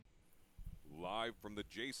live from the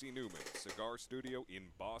J.C. Newman Cigar Studio in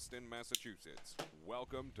Boston, Massachusetts.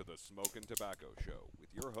 Welcome to the Smokin' Tabacco Show with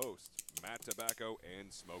your hosts, Matt Tabacco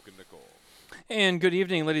and Smokin' Nicole. And good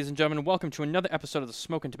evening, ladies and gentlemen. Welcome to another episode of the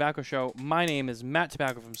Smokin' Tabacco Show. My name is Matt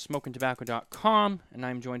Tabacco from SmokinTobacco.com, and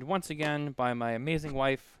I'm joined once again by my amazing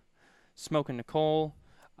wife, Smokin' Nicole.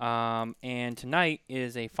 And tonight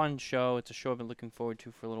is a fun show. It's a show I've been looking forward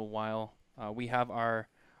to for a little while. We have our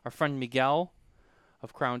friend Miguel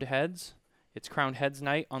of Crowned Heads. It's Crowned Heads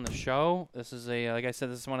night on the show. This is like I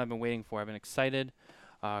said, this is one I've been waiting for. I've been excited.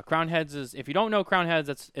 Crowned Heads is, if you don't know Crowned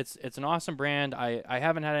Heads, it's an awesome brand. I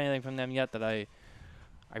haven't had anything from them yet that I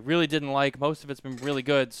really didn't like. Most of it's been really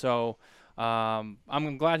good. So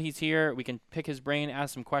I'm glad he's here. We can pick his brain,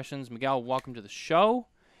 ask some questions. Miguel, welcome to the show,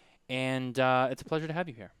 and it's a pleasure to have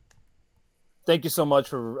you here. Thank you so much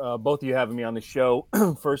for both of you having me on the show.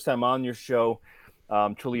 First time on your show.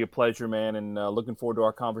 Truly a pleasure, man, and looking forward to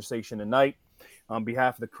our conversation tonight. On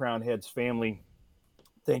behalf of the Crowned Heads family,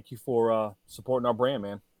 thank you for supporting our brand,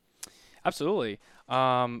 man. Absolutely.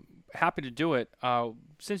 Happy to do it.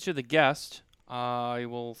 Since you're the guest, I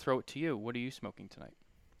will throw it to you. What are you smoking tonight?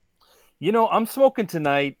 You know, I'm smoking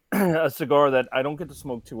tonight a cigar that I don't get to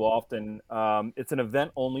smoke too often. It's an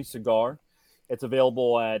event-only cigar. It's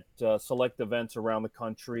available at select events around the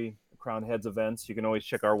country, Crowned Heads events. You can always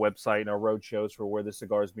check our website and our road shows for where the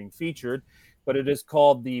cigar is being featured. But it is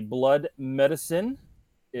called the Blood Medicine.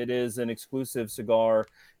 It is an exclusive cigar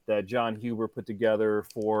that John Huber put together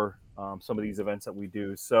for some of these events that we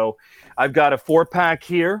do. So I've got a 4-pack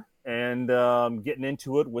here and getting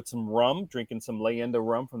into it with some rum, drinking some Leyenda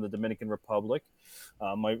rum from the Dominican Republic.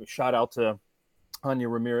 My shout out to Anya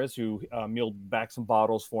Ramirez, who milled back some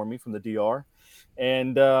bottles for me from the DR.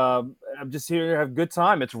 And I'm just here to have a good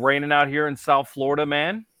time. It's raining out here in South Florida,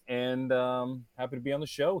 man. And happy to be on the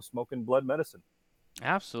show, smoking Blood Medicine.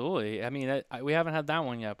 Absolutely. I mean, we haven't had that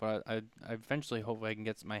one yet, but I eventually hope I can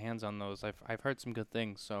get my hands on those. I've heard some good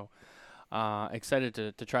things, so excited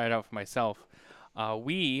to try it out for myself.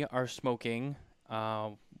 We are smoking,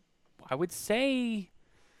 I would say,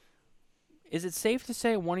 is it safe to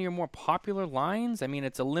say one of your more popular lines? I mean,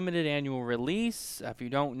 it's a limited annual release. If you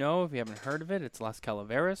don't know, if you haven't heard of it, it's Las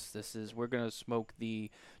Calaveras. We're going to smoke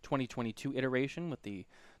the 2022 iteration with the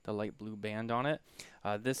light blue band on it.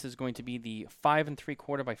 This is going to be the 5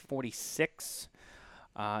 3/4 by 46.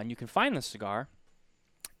 And you can find this cigar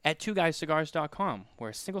at twoguyscigars.com, where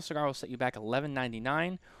a single cigar will set you back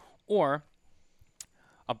 $11.99, or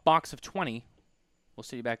a box of 20 will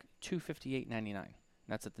set you back $258.99.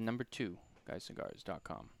 That's at the number 2,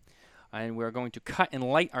 guyscigars.com. And we're going to cut and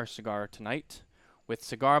light our cigar tonight with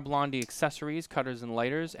Cigar Blondie accessories, cutters and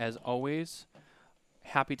lighters, as always.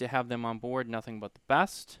 Happy to have them on board. Nothing but the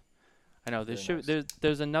best. I know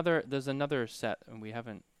there's another set, and we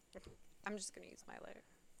haven't. I'm just gonna use my lighter.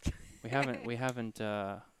 We haven't.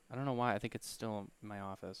 I don't know why. I think it's still in my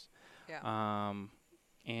office. Yeah.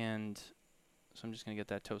 And so I'm just gonna get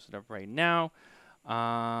that toasted up right now.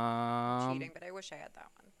 Cheating, but I wish I had that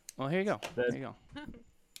one. Well, here you go. There you go.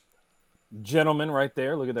 Gentleman right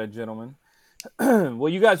there. Look at that gentleman. Well,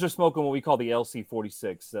 you guys are smoking what we call the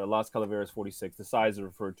LC46, Las Calaveras 46. The size is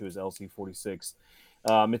referred to as LC46.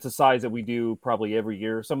 It's a size that we do probably every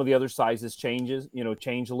year. Some of the other sizes change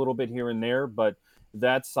a little bit here and there, but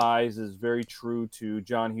that size is very true to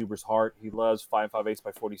John Huber's heart. He loves 5 5/8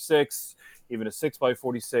 by 46, even a 6 by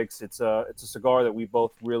 46. It's a cigar that we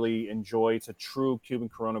both really enjoy. It's a true Cuban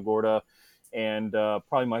Corona Gorda, and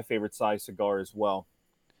probably my favorite size cigar as well.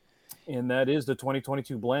 And that is the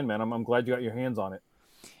 2022 blend, man. I'm glad you got your hands on it.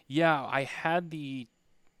 Yeah, I had the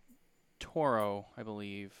Toro, I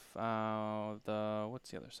believe.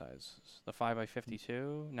 What's the other size? The 5 by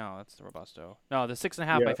 52? No, that's the Robusto. No, the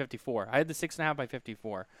 6.5 by 54. I had the 6.5 by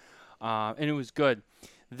 54, and it was good.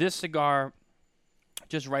 This cigar,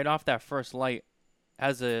 just right off that first light,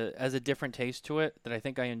 has a different taste to it that I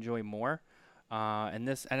think I enjoy more. And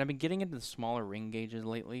I've been getting into the smaller ring gauges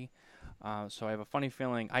lately. So I have a funny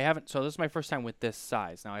feeling. So this is my first time with this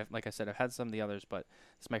size. Now, like I said, I've had some of the others, but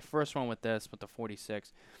it's my first one with the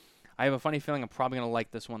 46. I have a funny feeling I'm probably going to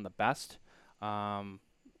like this one the best. Because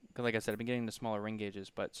like I said, I've been getting the smaller ring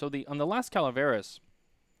gauges. But so on the Las Calaveras,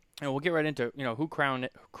 we'll get right into, who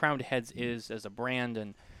Crowned Heads is as a brand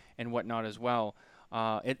and whatnot as well.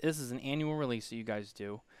 This is an annual release that you guys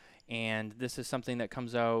do. And this is something that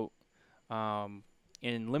comes out,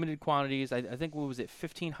 in limited quantities. I think, what was it,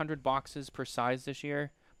 1,500 boxes per size this year?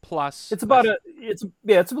 Plus, it's about it's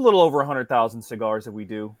a little over 100,000 cigars that we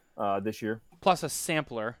do this year. Plus a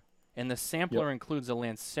sampler, and the sampler includes a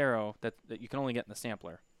Lancero that you can only get in the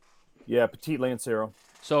sampler. Yeah, Petite Lancero.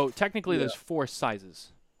 So technically, there's 4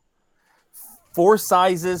 sizes. 4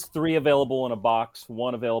 sizes, 3 available in a box,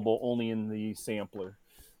 1 available only in the sampler.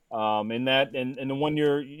 And the 1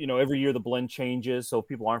 year, every year the blend changes. So if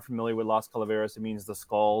people aren't familiar with Las Calaveras, it means the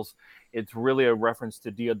skulls. It's really a reference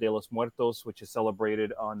to Dia de los Muertos, which is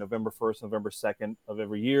celebrated on November 1st, November 2nd of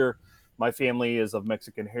every year. My family is of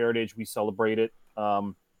Mexican heritage. We celebrate it.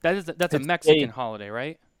 That's a Mexican holiday,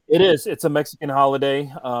 right? It is. It's a Mexican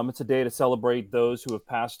holiday. It's a day to celebrate those who have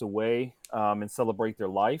passed away and celebrate their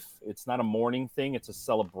life. It's not a mourning thing. It's a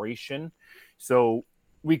celebration. So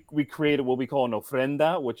we created what we call an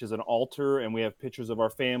ofrenda, which is an altar, and we have pictures of our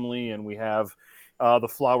family, and we have the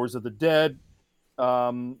flowers of the dead,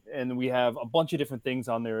 and we have a bunch of different things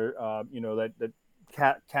on there, that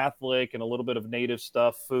Catholic and a little bit of native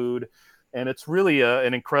stuff, food, and it's really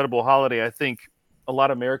an incredible holiday. I think a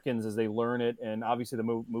lot of Americans, as they learn it, and obviously the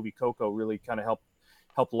movie Coco really kind of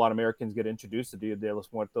helped a lot of Americans get introduced to Dia de los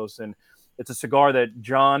Muertos, and it's a cigar that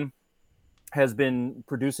John has been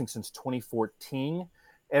producing since 2014.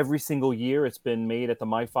 Every single year, it's been made at the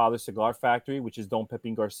My Father Cigar Factory, which is Don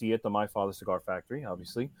Pepin Garcia at the My Father Cigar Factory,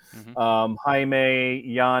 obviously. Mm-hmm. Jaime,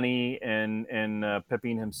 Yanni, and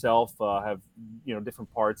Pepin himself have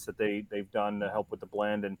different parts that they've done to help with the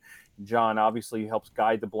blend, and John obviously helps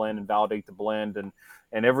guide the blend and validate the blend, and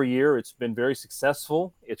every year it's been very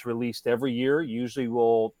successful. It's released every year. Usually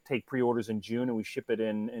we'll take pre-orders in June and we ship it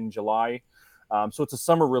in July. So it's a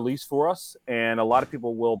summer release for us, and a lot of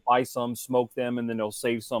people will buy some, smoke them, and then they'll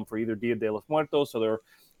save some for either Dia de los Muertos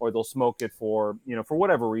or they'll smoke it for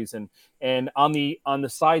whatever reason. And on the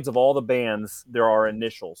sides of all the bands, there are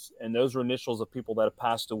initials, and those are initials of people that have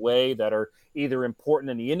passed away that are either important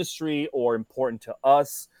in the industry or important to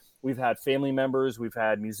us. We've had family members, we've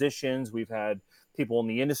had musicians, we've had people in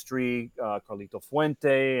the industry, Carlito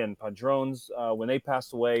Fuente and Padrones, when they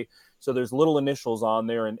passed away. So there's little initials on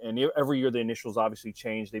there, and every year the initials obviously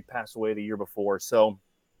change. They passed away the year before, so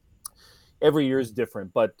every year is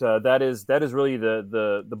different. But that is really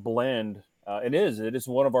the blend. It is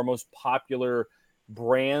one of our most popular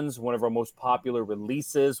brands, one of our most popular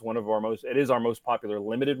releases, it is our most popular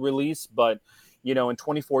limited release. But in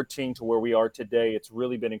 2014 to where we are today, it's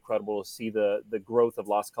really been incredible to see the growth of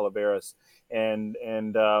Las Calaveras, and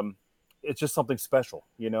it's just something special.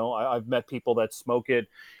 I've met people that smoke it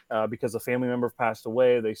because a family member passed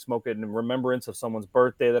away. They smoke it in remembrance of someone's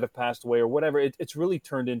birthday that have passed away or whatever. It's really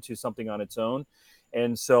turned into something on its own.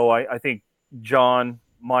 And so I think John,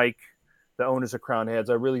 Mike, the owners of Crown Heads,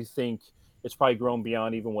 I really think it's probably grown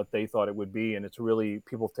beyond even what they thought it would be. And it's really,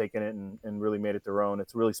 people have taken it and really made it their own.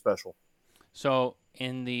 It's really special. So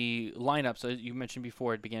in the lineup, so you mentioned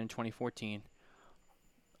before, it began in 2014.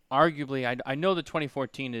 Arguably, I know that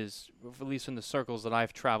 2014 is, at least in the circles that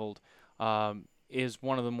I've traveled, is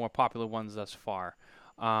one of the more popular ones thus far.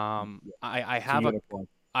 I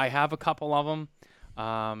have a couple of them.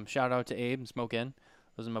 Shout out to Abe and Smokin.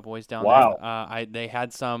 Those are my boys down there. They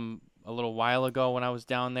had some a little while ago when I was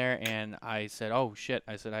down there, and I said, "Oh shit!"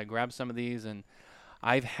 I said I grabbed some of these, and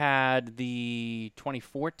I've had the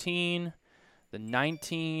 2014, the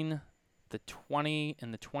 19, the 20,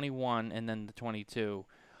 and the 21, and then the 22.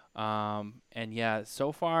 And yeah,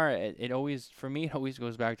 so far it always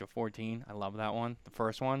goes back to 14. I love that one, the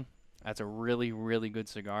first one. That's a really, really good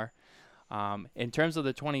cigar. In terms of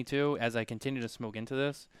the 22, as I continue to smoke into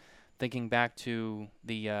this, thinking back to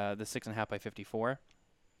the 6.5 by 54,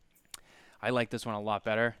 I like this one a lot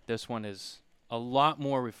better. This one is a lot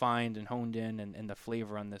more refined and honed in, and the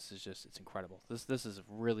flavor on this is it's incredible. This is a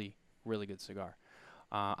really, really good cigar.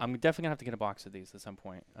 I'm definitely gonna have to get a box of these at some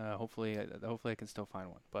point. Hopefully I can still find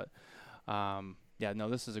one. But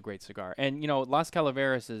this is a great cigar. And Las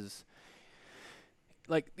Calaveras is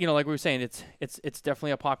like we were saying, it's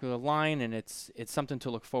definitely a popular line, and it's something to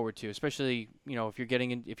look forward to, especially if you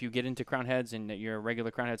get into Crown Heads and you're a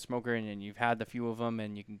regular Crown Head smoker and you've had the few of them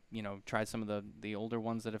and you can try some of the older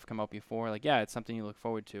ones that have come out before. It's something you look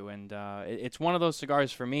forward to, and it's one of those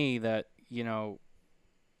cigars for me that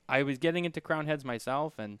I was getting into Crown Heads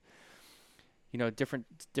myself, and different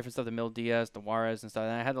stuff, the Mil Diaz, the Juarez and stuff.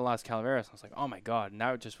 And I had the Las Calaveras. I was like, oh my god! And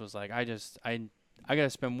now it just was like I got to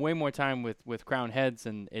spend way more time with Crown Heads,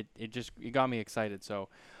 and it got me excited. So,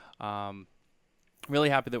 really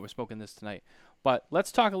happy that we're smoking this tonight. But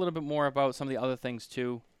let's talk a little bit more about some of the other things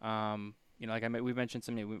too. We mentioned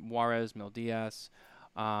some Juarez, Mil Diaz.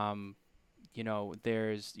 You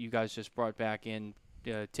guys just brought back in.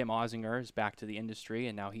 Tim Ozinger is back to the industry,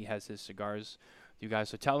 and now he has his cigars with you guys.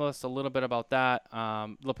 So tell us a little bit about that.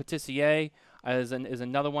 Le Patissier is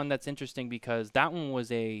another one that's interesting because that one was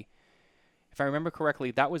if I remember correctly,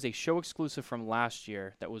 that was a show exclusive from last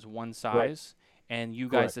year that was one size. Right. and you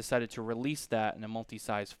guys Correct. decided to release that in a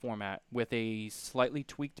multi-size format with a slightly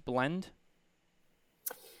tweaked blend.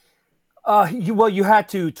 You had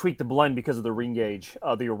to tweak the blend because of the ring gauge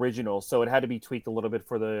of the original, so it had to be tweaked a little bit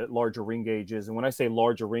for the larger ring gauges. And when I say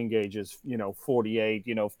larger ring gauges, 48,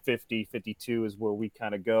 50, 52 is where we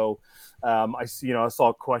kind of go. I saw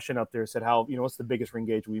a question up there said what's the biggest ring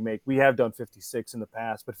gauge we make? We have done 56 in the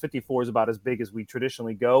past, but 54 is about as big as we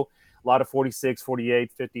traditionally go. A lot of 46,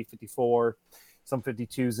 48, 50, 54, some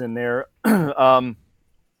 52s in there.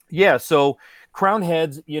 Yeah, so Crown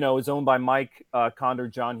Heads, is owned by Mike Condor,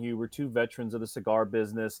 John Huber, two veterans of the cigar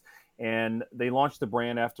business, and they launched the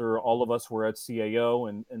brand after all of us were at CAO,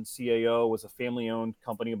 and CAO was a family-owned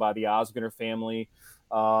company by the Osgoner family.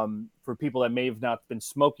 For people that may have not been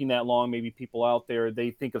smoking that long, maybe people out there,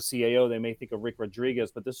 they think of CAO, they may think of Rick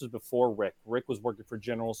Rodriguez, but this was before Rick. Rick was working for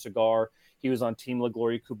General Cigar. He was on Team La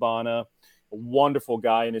Gloria Cubana. A wonderful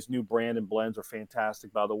guy, and his new brand and blends are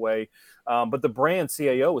fantastic, by the way. But the brand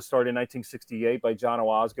CAO was started in 1968 by John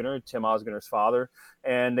Osgoner, Tim Osgoner's father,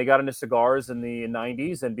 and they got into cigars in the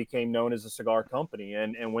 90s and became known as a cigar company.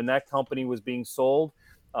 And when that company was being sold,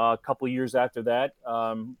 a couple of years after that,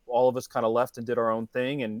 all of us kind of left and did our own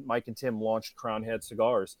thing, and Mike and Tim launched Crown Head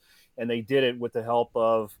Cigars, and they did it with the help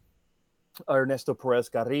of Ernesto Perez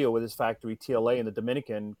Carrillo with his factory TLA in the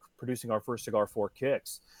Dominican, producing our first cigar, Four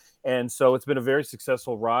Kicks. And so it's been a very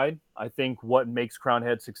successful ride. I think what makes Crown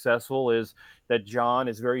Head successful is that John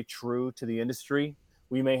is very true to the industry.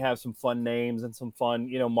 We may have some fun names and some fun,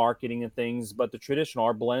 marketing and things, but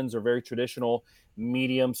our blends are very traditional,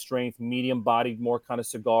 medium strength, medium bodied, more kind of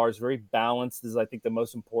cigars, very balanced is, I think, the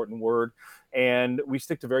most important word. And we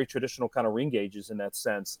stick to very traditional kind of ring gauges in that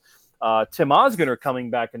sense. Tim Osgoner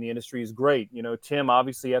coming back in the industry is great. Tim,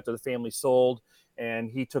 obviously, after the family sold,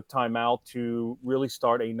 and he took time out to really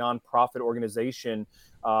start a nonprofit organization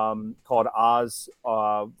called Oz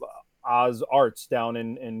Arts down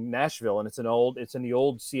in Nashville, and it's in the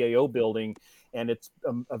old CAO building, and it's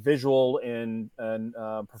a visual and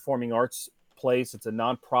performing arts place. It's a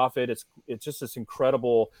nonprofit. It's just this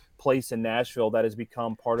incredible place in Nashville that has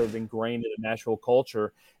become ingrained in the Nashville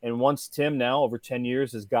culture. And once Tim, now over 10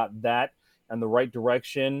 years, has got that in the right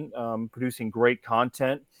direction, producing great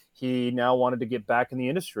content, he now wanted to get back in the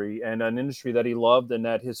industry, and an industry that he loved and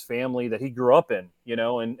that his family, that he grew up in,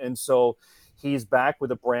 and so he's back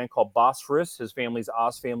with a brand called Bosphorus, his family's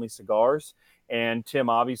Oz Family Cigars. And Tim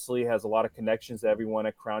obviously has a lot of connections to everyone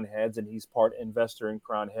at Crown Heads, and he's part investor in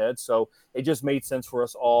Crown Heads. So it just made sense for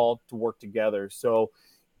us all to work together. So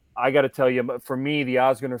I got to tell you, for me, the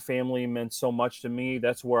Osgoner family meant so much to me.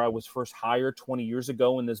 That's where I was first hired 20 years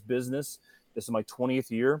ago in this business. This is my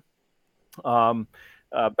 20th year.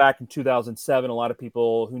 Back in 2007, a lot of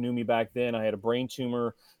people who knew me back then, I had a brain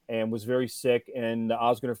tumor and was very sick, and the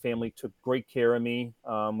Osgoner family took great care of me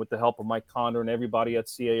with the help of Mike Condor and everybody at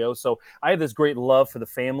CAO. So I have this great love for the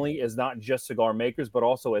family as not just cigar makers, but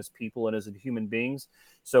also as people and as human beings.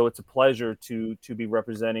 So it's a pleasure to be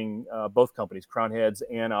representing both companies, Crown Heads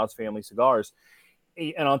and Oz Family Cigars.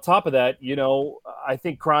 And on top of that, I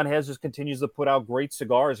think Crown Heads just continues to put out great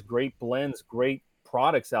cigars, great blends, great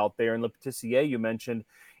products out there. And Le Patissier, you mentioned,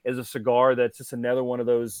 is a cigar that's just another one of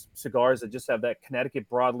those cigars that just have that Connecticut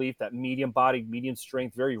broadleaf, that medium bodied, medium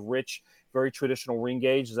strength, very rich, very traditional ring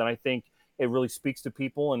gauges. And I think it really speaks to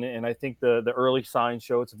people. And I think the early signs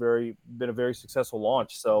show it's been a very successful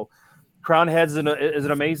launch. So Crown Heads is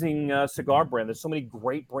an amazing cigar brand. There's so many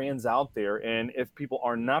great brands out there. And if people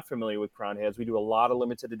are not familiar with Crown Heads, we do a lot of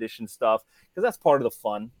limited edition stuff because that's part of the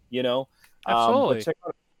fun, Absolutely. But check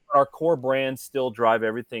out our core brands still drive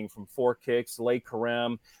everything from Four Kicks, Le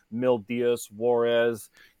Carême, Mil Diaz, Juarez,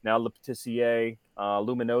 now Le Patissier,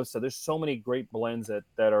 Luminosa. There's so many great blends that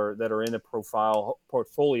are in the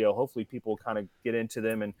portfolio. Hopefully people kind of get into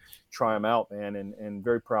them and try them out, man, and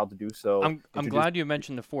very proud to do so. I'm glad you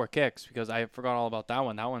mentioned the Four Kicks because I forgot all about that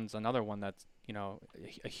one. That one's another one that's,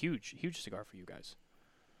 a huge cigar for you guys.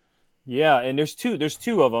 Yeah, and there's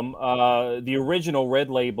two of them. The original Red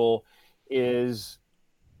Label is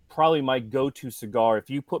probably my go-to cigar. If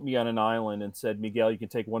you put me on an island and said, Miguel, you can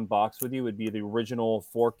take one box with you, it'd be the original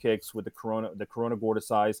Four Kicks with the Corona Gorda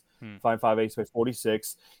size, 5.58 by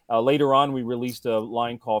 46. Later on, we released a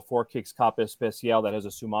line called Four Kicks Capa Especial that has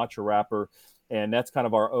a Sumatra wrapper, and that's kind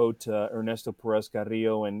of our ode to Ernesto Perez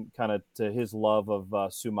Carrillo and kind of to his love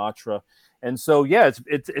of Sumatra. And so, yeah,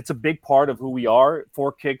 it's a big part of who we are.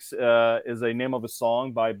 Four Kicks is a name of a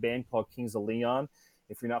song by a band called Kings of Leon.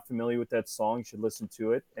 If you're not familiar with that song, you should listen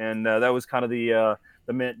to it. And that was kind of the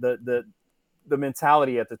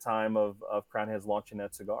mentality at the time of Crown Heads launching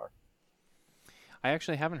that cigar. I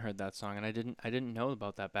actually haven't heard that song, and I didn't know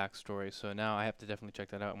about that backstory. So now I have to definitely check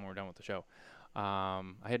that out when we're done with the show. I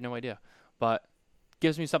had no idea, but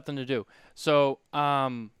gives me something to do. So a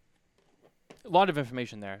lot of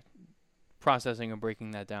information there, processing and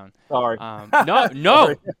breaking that down. Sorry.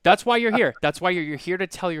 No, that's why you're here. That's why you're here to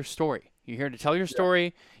tell your story. You're here to tell your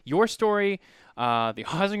story, the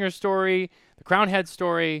Hosinger story, the Crown Head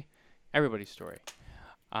story, everybody's story.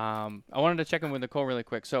 I wanted to check in with Nicole really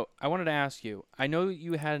quick. So I wanted to ask you, I know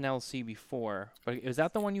you had an LC before, but is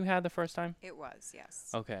that the one you had the first time? It was, yes.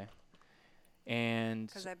 Okay. And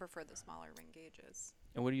Because I prefer the smaller ring gauges.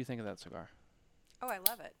 what do you think of that cigar? Oh, I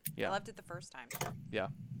love it. Yeah. I loved it the first time. Yeah.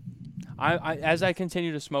 I as I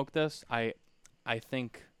continue to smoke this, I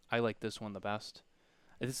think I like this one the best.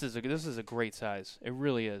 This is a great size. It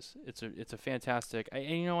really is. It's a fantastic. And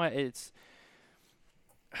you know what?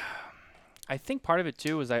 I think part of it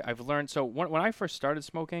too is I've learned. So when I first started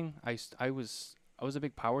smoking, I was a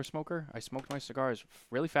big power smoker. I smoked my cigars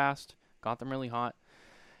really fast, got them really hot,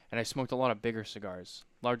 and I smoked a lot of bigger cigars,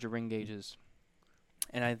 larger ring gauges.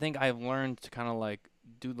 And I think I've learned to kind of like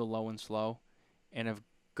do the low and slow, and have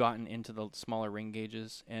gotten into the smaller ring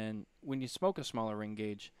gauges. And when you smoke a smaller ring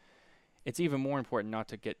gauge, it's even more important not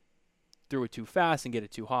to get through it too fast and get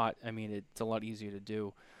it too hot. I mean, it's a lot easier to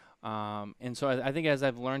do. And so I think as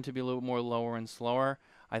I've learned to be a little more lower and slower,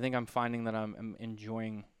 I think I'm finding that I'm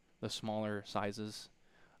enjoying the smaller sizes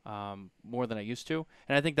more than I used to.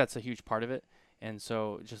 And I think that's a huge part of it. And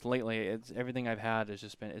so just lately, everything I've had has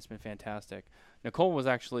just been fantastic. Nicole was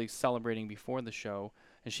actually celebrating before the show,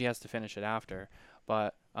 and she has to finish it after.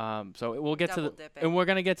 But so we'll get Double to dipping. and we're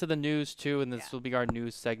gonna get to the news too, and this Yeah. will be our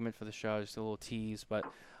news segment for the show, just a little tease. But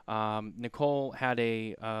Nicole had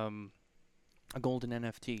a golden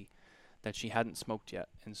NFT that she hadn't smoked yet,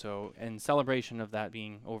 and so in celebration of that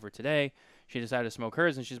being over today, she decided to smoke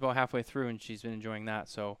hers, and she's about halfway through, and she's been enjoying that.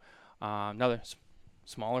 So another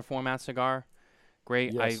smaller format cigar,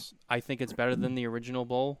 great. Yes. I think it's better than the original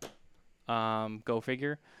bowl. Go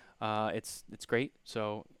figure. It's great.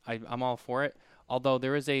 So I'm all for it. Although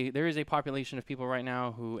there is a population of people right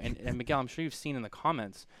now who and Miguel, I'm sure you've seen in the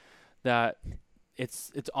comments that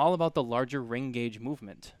it's all about the larger ring gauge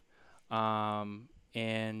movement.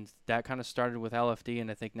 And that kind of started with LFD,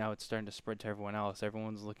 and I think now it's starting to spread to everyone else.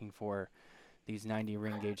 Everyone's looking for these 90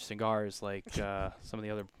 ring gauge cigars like some of the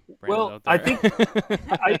other brands out there.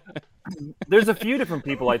 I think there's a few different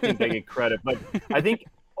people I think they get credit, but I think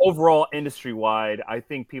overall industry-wide, I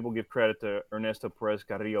think people give credit to Ernesto Perez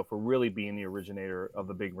Carrillo for really being the originator of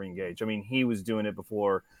the big ring gauge. I mean, he was doing it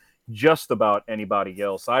before just about anybody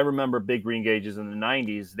else. I remember big ring gauges in the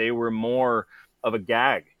 90s. They were more of a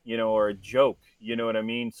gag, or a joke. You know what I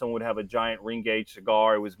mean? Someone would have a giant ring gauge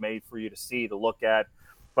cigar. It was made for you to see, to look at.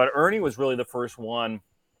 But Ernie was really the first one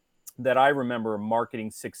that I remember marketing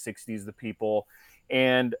 660s to people.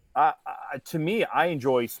 And to me, I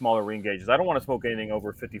enjoy smaller ring gauges. I don't want to smoke anything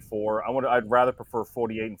over 54. I'd rather prefer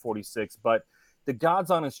 48 and 46. But the God's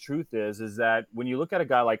honest truth is that when you look at a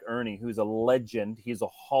guy like Ernie, who's a legend, he's a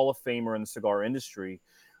Hall of Famer in the cigar industry.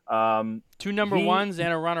 2 number ones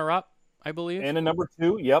and a runner-up, I believe. And a number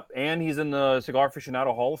 2, yep. And he's in the Cigar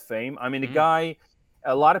Aficionado Hall of Fame. I mean, the guy,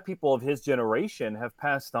 a lot of people of his generation have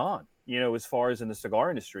passed on, as far as in the cigar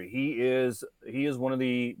industry. He is one of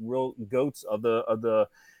the real goats of the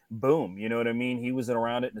boom. You know what I mean? He was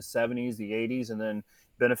around it in the 70s, the 80s, and then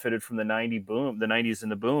benefited from the 90s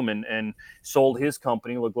and the boom, and sold his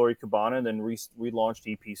company, La Gloria Cabana, and then relaunched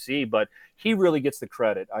EPC. But he really gets the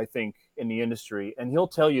credit, I think, in the industry. And he'll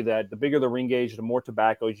tell you that the bigger the ring gauge, the more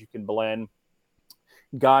tobaccos you can blend.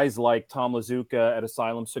 Guys like Tom Lazuka at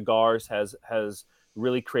Asylum Cigars has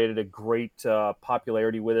really created a great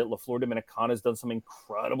popularity with it. La Flor Dominicana has done some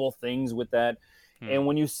incredible things with that. And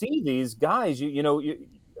when you see these guys,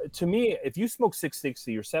 to me, if you smoke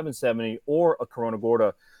 660 or 770 or a Corona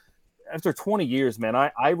Gorda, after 20 years, man,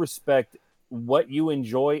 I respect what you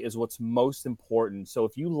enjoy is what's most important. So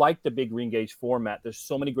if you like the big ring gauge format, there's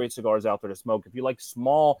so many great cigars out there to smoke. If you like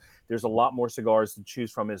small, there's a lot more cigars to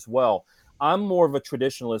choose from as well. I'm more of a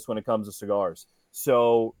traditionalist when it comes to cigars.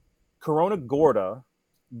 So Corona Gorda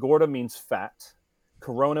means fat.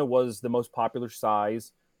 Corona was the most popular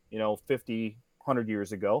size, 50, 100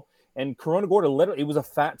 years ago. And Corona Gorda, literally, it was a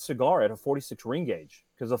fat cigar at a 46 ring gauge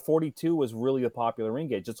because a 42 was really a popular ring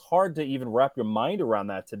gauge. It's hard to even wrap your mind around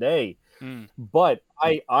that today. But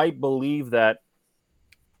I believe that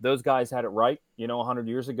those guys had it right, 100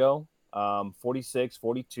 years ago. 46,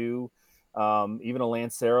 42, even a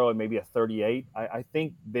Lancero and maybe a 38. I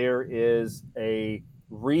think there is a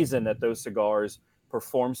reason that those cigars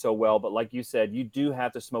perform so well. But like you said, you do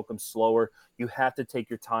have to smoke them slower. You have to take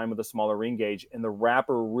your time with a smaller ring gauge, and the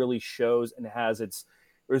wrapper really shows and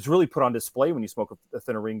it's really put on display when you smoke a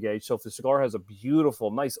thinner ring gauge. So if the cigar has a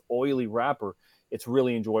beautiful, nice, oily wrapper, it's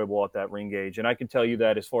really enjoyable at that ring gauge. And I can tell you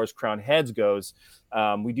that as far as crown heads goes,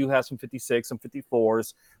 we do have some 56, some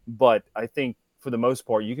 54s, but I think for the most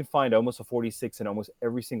part, you can find almost a 46 in almost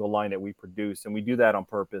every single line that we produce. And we do that on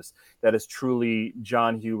purpose. That is truly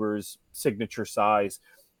John Huber's signature size.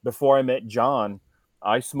 Before I met John,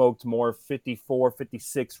 I smoked more 54,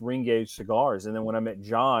 56 ring gauge cigars. And then when I met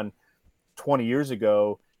John 20 years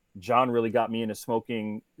ago, John really got me into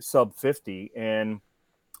smoking sub 50. And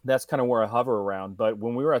that's kind of where I hover around. But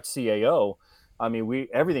when we were at CAO, I mean,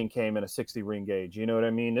 everything came in a 60 ring gauge. You know what I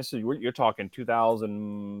mean? You're talking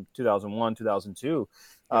 2000, 2001, 2002.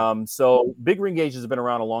 Yeah. So big ring gauges have been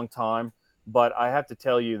around a long time, but I have to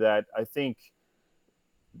tell you that I think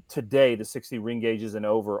today the 60 ring gauges and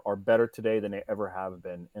over are better today than they ever have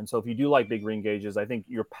been. And so if you do like big ring gauges, I think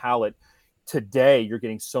your palate today, you're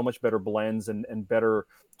getting so much better blends and better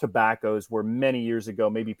tobaccos, where many years ago,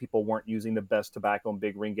 maybe people weren't using the best tobacco in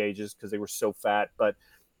big ring gauges because they were so fat. But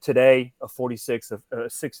today, a 46, a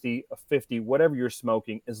 60, a 50, whatever you're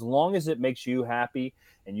smoking, as long as it makes you happy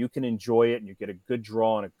and you can enjoy it and you get a good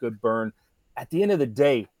draw and a good burn, at the end of the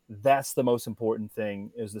day, that's the most important thing,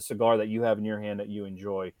 is the cigar that you have in your hand that you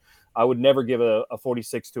enjoy. I would never give a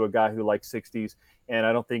 46 to a guy who likes 60s, and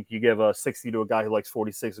I don't think you give a 60 to a guy who likes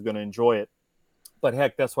 46 is going to enjoy it. But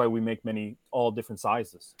heck, that's why we make all different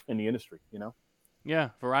sizes in the industry, you know? Yeah,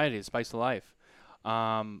 variety is spice of life.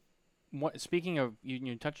 Speaking of,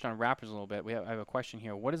 you touched on wrappers a little bit. I have a question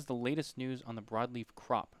here. What is the latest news on the broadleaf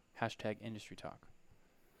crop? #industry talk.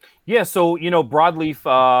 Yeah, so,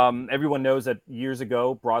 broadleaf, everyone knows that years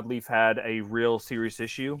ago, broadleaf had a real serious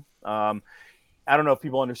issue. I don't know if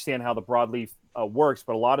people understand how the broadleaf works,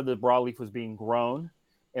 but a lot of the broadleaf was being grown.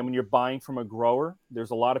 And when you're buying from a grower,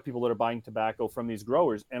 there's a lot of people that are buying tobacco from these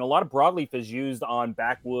growers. And a lot of broadleaf is used on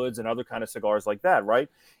backwoods and other kind of cigars like that, right?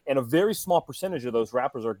 And a very small percentage of those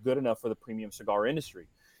wrappers are good enough for the premium cigar industry.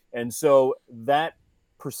 And so that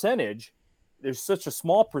percentage, there's such a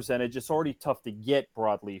small percentage, it's already tough to get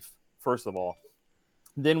broadleaf, first of all.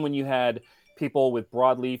 Then when you had people with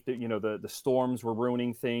broadleaf, the storms were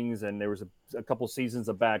ruining things, and there was a couple seasons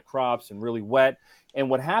of bad crops and really wet. And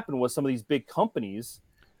what happened was some of these big companies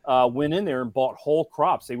went in there and bought whole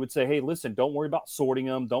crops. They would say, hey, listen, don't worry about sorting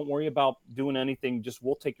them. Don't worry about doing anything. Just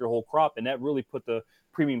we'll take your whole crop. And that really put the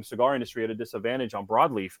premium cigar industry at a disadvantage on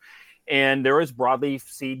broadleaf. And there is broadleaf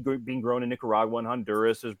seed being grown in Nicaragua and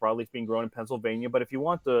Honduras. There's broadleaf being grown in Pennsylvania. But if you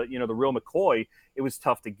want the real McCoy, it was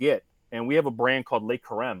tough to get. And we have a brand called Le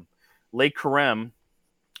Carême. Le Carême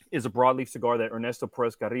is a broadleaf cigar that Ernesto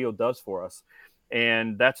Perez Carrillo does for us.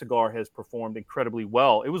 And that cigar has performed incredibly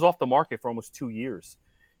well. It was off the market for almost 2 years.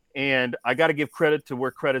 And I got to give credit to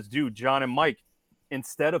where credit's due. John and Mike,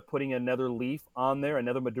 instead of putting another leaf on there,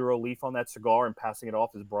 another Maduro leaf on that cigar and passing it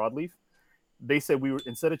off as broadleaf, they said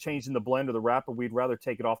instead of changing the blend or the wrapper, we'd rather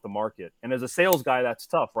take it off the market. And as a sales guy, that's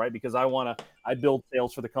tough, right? Because I build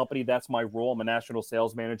sales for the company. That's my role. I'm a national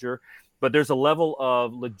sales manager. But there's a level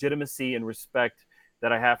of legitimacy and respect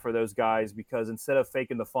that I have for those guys, because instead of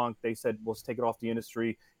faking the funk, they said, let's take it off the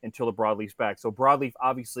industry until the broadleaf's back. So broadleaf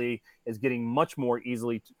obviously is getting much more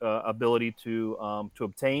easily ability to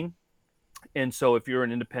obtain. And so if you're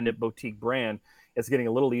an independent boutique brand, it's getting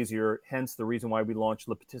a little easier. Hence the reason why we launched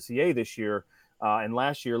Le Patissier this year. And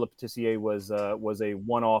last year, Le Patissier was a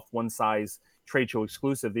one-off, one-size trade show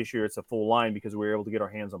exclusive. This year, it's a full line because we were able to get our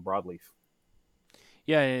hands on broadleaf.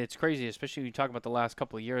 Yeah, it's crazy, especially when you talk about the last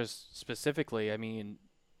couple of years specifically. I mean,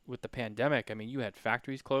 with the pandemic, I mean, you had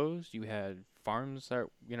factories closed, you had farms that,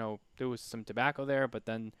 there was some tobacco there, but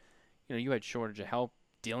then, you had shortage of help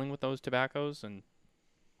dealing with those tobaccos, and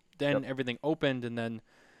then everything opened, and then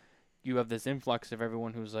you have this influx of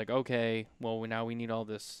everyone who's like, okay, well, now we need all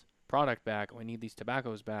this product back, we need these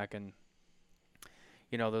tobaccos back, and,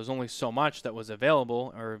 there's only so much that was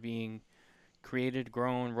available or being created,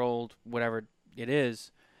 grown, rolled, whatever it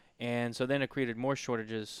is, and so then it created more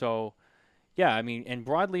shortages. So yeah, I mean, and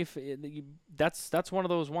broadleaf, that's one of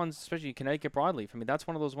those ones, especially Connecticut broadleaf. I mean, that's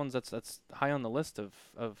one of those ones that's high on the list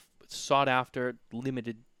of sought after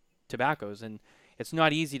limited tobaccos, and it's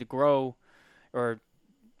not easy to grow, or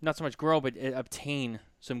not so much grow, but obtain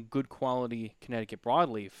some good quality Connecticut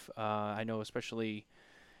broadleaf. I know, especially,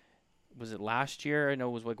 was it last year? I know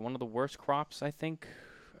it was like one of the worst crops. I think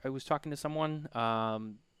I was talking to someone.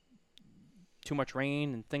 Too much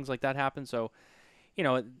rain and things like that happen. So,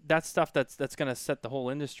 that's stuff that's going to set the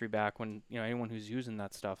whole industry back when, anyone who's using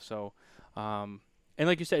that stuff. So, And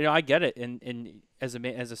like you said, I get it. And as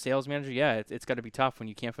a sales manager, yeah, it's got to be tough when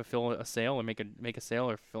you can't fulfill a sale or make a sale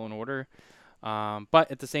or fulfill an order.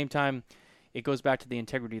 But at the same time, it goes back to the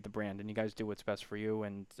integrity of the brand, and you guys do what's best for you.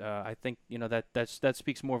 And I think that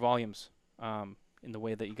speaks more volumes in the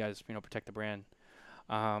way that you guys protect the brand.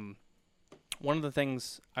 One of the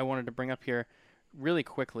things I wanted to bring up here really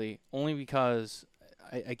quickly, only because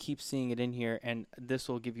I keep seeing it in here, and this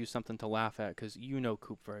will give you something to laugh at because you know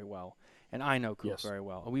Coop very well, and I know Coop very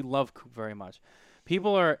well. We love Coop very much.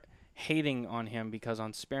 People are hating on him because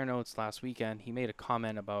on Spare Notes last weekend, he made a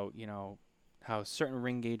comment about, how certain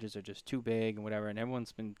ring gauges are just too big and whatever, and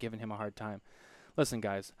everyone's been giving him a hard time. Listen,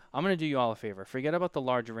 guys, I'm going to do you all a favor. Forget about the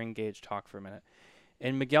large ring gauge talk for a minute,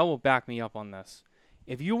 and Miguel will back me up on this.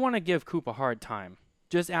 If you want to give Coop a hard time,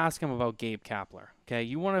 just ask him about Gabe Kapler. Okay,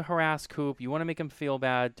 you want to harass Coop, you want to make him feel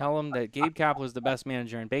bad. Tell him that Gabe Kapler is the best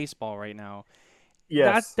manager in baseball right now.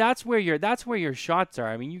 Yes, that's where your shots are.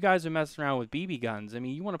 I mean, you guys are messing around with BB guns. I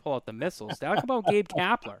mean, you want to pull out the missiles. Talk about Gabe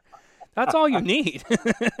Kapler. That's all you need.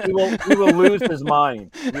 he will lose his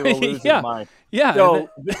mind. He will lose his mind. Yeah. So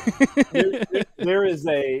there is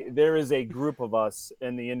a group of us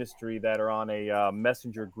in the industry that are on a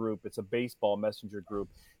messenger group. It's a baseball messenger group.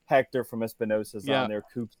 Hector from Espinosa's on there.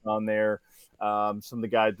 Coop's on there. Some of the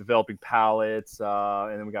guys developing pallets,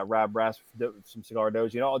 and then we got Rab Brass from Cigar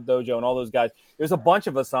Dojo, and all those guys. There's a bunch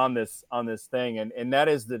of us on this thing, and that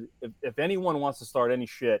is if anyone wants to start any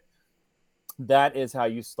shit, that is how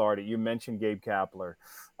you start it. You mentioned Gabe Kapler,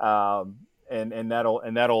 and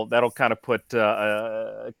that'll kind of put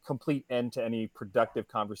a complete end to any productive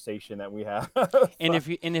conversation that we have. And if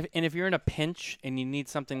you're in a pinch and you need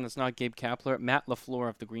something that's not Gabe Kapler, Matt LaFleur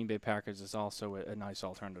of the Green Bay Packers is also a nice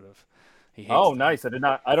alternative. Nice.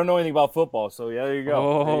 I don't know anything about football, so yeah, there you go.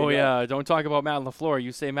 Oh yeah, don't talk about Matt LaFleur.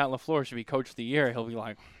 You say Matt LaFleur should be coach of the year, he'll be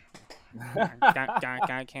like,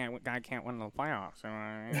 guy can't win the playoffs.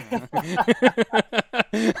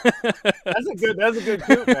 That's a good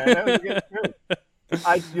Coop, man. That was a good Coop.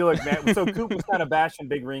 You look, man. So Coop was kind of bashing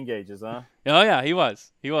big ring gauges, huh? Oh yeah, he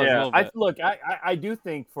was. Yeah, I do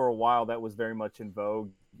think for a while that was very much in vogue.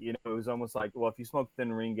 It was almost like, well, if you smoke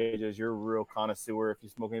thin ring gauges, you're a real connoisseur. If you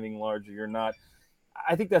smoke anything larger, you're not.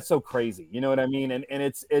 I think that's so crazy. You know what I mean? And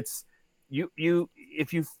it's if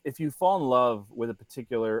you fall in love with a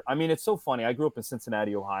particular, I mean, it's so funny. I grew up in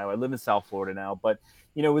Cincinnati, Ohio. I live in South Florida now, but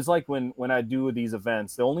it was like when I do these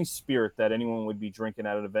events, the only spirit that anyone would be drinking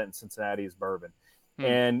at an event in Cincinnati is bourbon.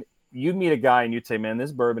 And you'd meet a guy and you'd say, man,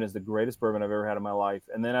 this bourbon is the greatest bourbon I've ever had in my life.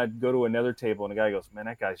 And then I'd go to another table and the guy goes, man,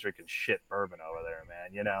 that guy's drinking shit bourbon over there,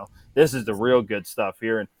 man. This is the real good stuff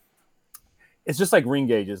here. And it's just like ring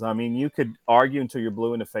gauges. I mean, you could argue until you're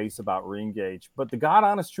blue in the face about ring gauge, but the God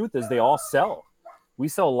honest truth is they all sell. We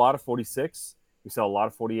sell a lot of 46. We sell a lot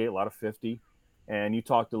of 48, a lot of 50. And you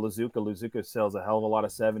talk to Lazuka. Lazuka sells a hell of a lot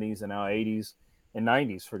of 70s and now 80s and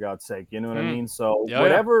 90s, for God's sake. You know what I mean? So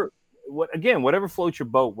whatever floats your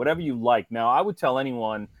boat, whatever you like. Now, I would tell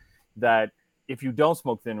anyone that if you don't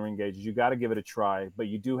smoke thin ring gauges, you got to give it a try, but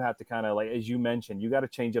you do have to kind of, like, as you mentioned, you got to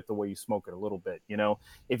change up the way you smoke it a little bit.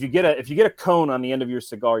 If you get a cone on the end of your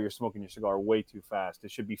cigar, you're smoking your cigar way too fast.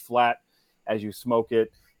 It should be flat as you smoke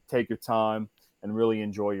it. Take your time and really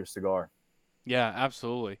enjoy your cigar. Yeah,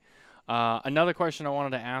 absolutely. Another question I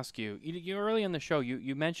wanted to ask you. You early in the show,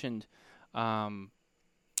 you mentioned how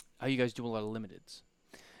you guys do a lot of limiteds.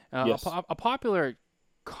 Yes. A popular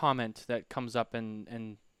comment that comes up,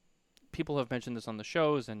 and people have mentioned this on the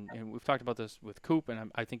shows, and we've talked about this with Coop,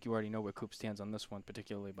 and I think you already know where Coop stands on this one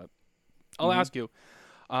particularly, but I'll ask you.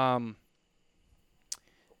 Some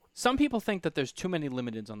people think that there's too many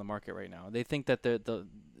limiteds on the market right now. They think that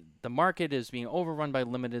the market is being overrun by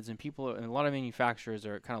limiteds, and a lot of manufacturers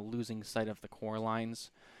are kind of losing sight of the core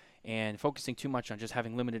lines and focusing too much on just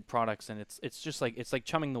having limited products, and it's like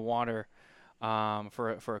chumming the water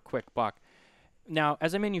for a quick buck. Now,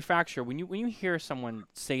 as a manufacturer, when you hear someone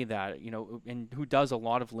say that, and who does a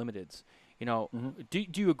lot of limiteds, do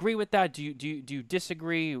you agree with that? Do you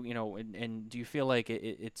disagree? And do you feel like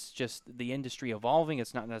it's just the industry evolving?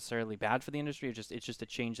 It's not necessarily bad for the industry. It's just a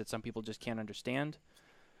change that some people just can't understand.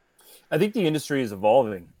 I think the industry is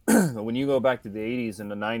evolving. When you go back to the 80s and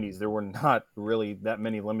the 90s, there were not really that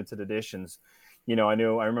many limited editions. I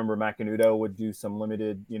remember Macanudo would do some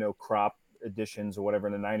limited, crop editions or whatever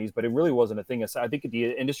in the 90s, but it really wasn't a thing. I think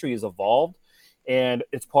the industry has evolved, and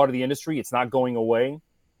it's part of the industry. It's not going away.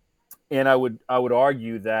 And I would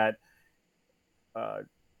argue that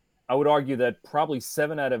probably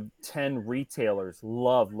 7 out of 10 retailers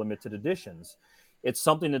love limited editions. It's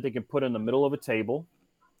something that they can put in the middle of a table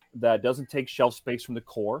that doesn't take shelf space from the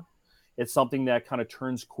core. It's something that kind of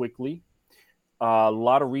turns quickly. A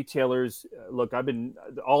lot of retailers, look,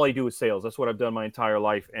 all I do is sales. That's what I've done my entire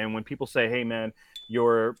life. And when people say, hey, man,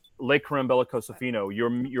 your Le Creme Bellicoso Fino, your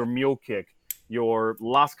Mule Kick, your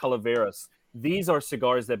Las Calaveras, these are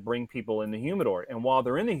cigars that bring people in the humidor. And while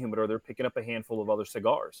they're in the humidor, they're picking up a handful of other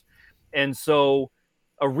cigars. And so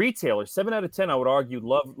a retailer, 7 out of 10, I would argue,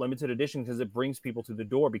 love limited edition because it brings people to the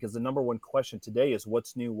door, because the number one question today is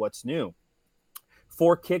what's new, what's new?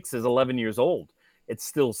 Four Kicks is 11 years old. It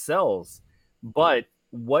still sells. But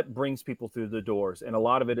what brings people through the doors? And a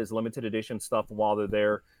lot of it is limited edition stuff while they're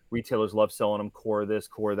there. Retailers love selling them, core this,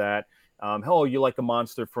 core that. Oh, you like a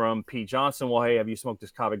monster from Pete Johnson? Well, hey, have you smoked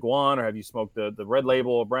this Caviguan, or have you smoked the red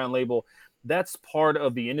label or brown label? That's part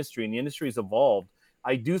of the industry, and the industry has evolved.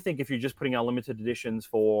 I do think if you're just putting out limited editions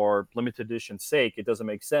for limited edition's sake, it doesn't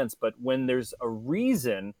make sense. But when there's a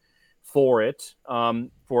reason for it,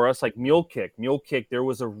 for us, like Mule Kick, there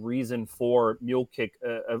was a reason for Mule Kick.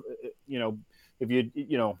 If I'll give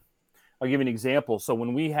you an example. So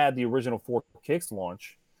when we had the original Four Kicks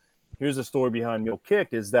launch, here's the story behind Mule Kick,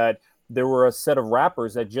 is that there were a set of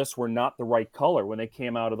wrappers that just were not the right color when they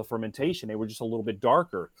came out of the fermentation. They were just a little bit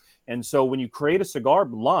darker. And so when you create a cigar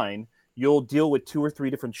line, you'll deal with 2 or 3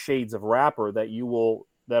 different shades of wrapper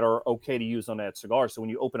that are okay to use on that cigar. So when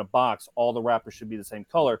you open a box, all the wrappers should be the same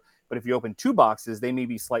color. But if you open 2 boxes, they may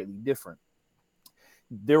be slightly different.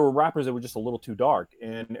 There were wrappers that were just a little too dark.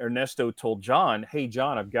 And Ernesto told John, hey,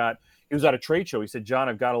 John, he was at a trade show. He said, John,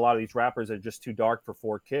 I've got a lot of these wrappers that are just too dark for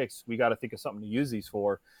Four Kicks. We got to think of something to use these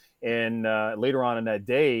for. And later on in that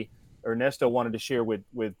day, Ernesto wanted to share with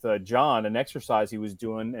John an exercise he was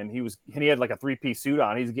doing. And he had like a 3-piece suit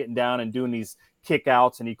on. He's getting down and doing these kick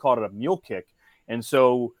outs, and he called it a Mule Kick. And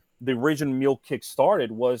so the original Mule Kick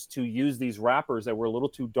started was to use these wrappers that were a little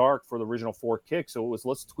too dark for the original Four Kicks. So it was,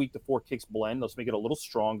 let's tweak the Four Kicks blend. Let's make it a little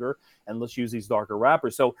stronger, and let's use these darker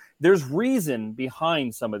wrappers. So there's reason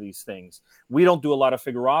behind some of these things. We don't do a lot of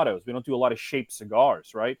figurados. We don't do a lot of shaped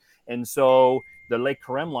cigars, right? And so the Le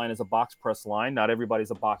Creme line is a box press line. Not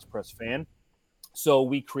everybody's a box press fan. So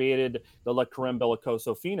we created the Le Creme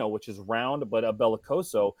Bellicoso Fino, which is round, but a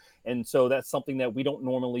Bellicoso. And so that's something that we don't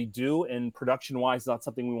normally do. And production-wise, not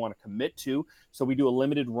something we want to commit to. So we do a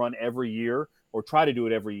limited run every year, or try to do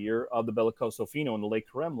it every year, of the Bellicoso Fino and the Le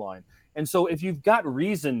Creme line. And so if you've got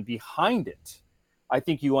reason behind it, I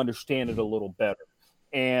think you understand it a little better.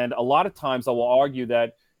 And a lot of times I will argue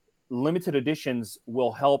that limited editions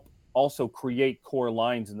will help also create core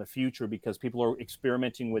lines in the future, because people are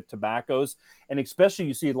experimenting with tobaccos. And especially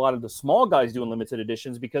you see a lot of the small guys doing limited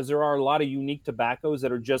editions, because there are a lot of unique tobaccos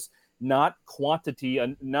that are just not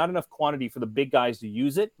enough quantity for the big guys to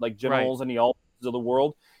use it, like Generals and the Altos of the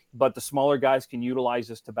world. But the smaller guys can utilize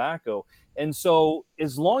this tobacco. And so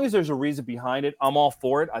as long as there's a reason behind it, I'm all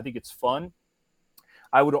for it. I think it's fun.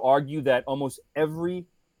 I would argue that almost every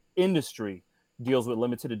industry deals with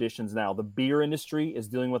limited editions now. The beer industry is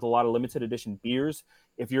dealing with a lot of limited edition beers.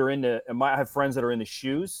 If you're I have friends that are in the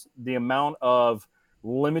shoes, the amount of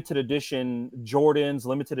limited edition Jordans,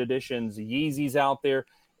 limited editions, Yeezys out there,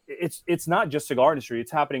 it's not just cigar industry.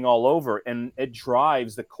 It's happening all over, and it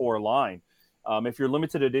drives the core line. If your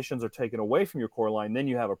limited editions are taken away from your core line, then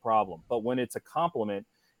you have a problem. But when it's a complement,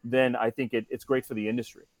 then I think it's great for the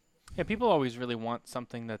industry. Yeah, people always really want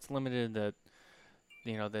something that's limited, that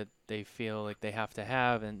that they feel like they have to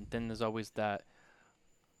have. And then there's always that,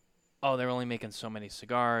 oh, they're only making so many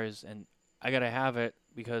cigars, and I got to have it,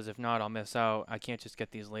 because if not, I'll miss out. I can't just get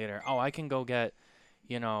these later. Oh, I can go get,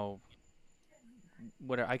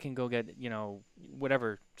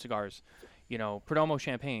 whatever cigars, Perdomo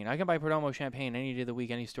champagne. I can buy Perdomo champagne any day of the week,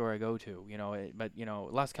 any store I go to, but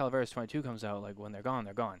Las Calaveras 22 comes out, like, when they're gone,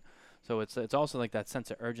 they're gone. So it's also like that sense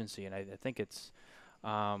of urgency. And I think it's,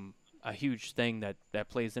 a huge thing that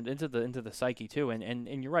plays into the psyche too,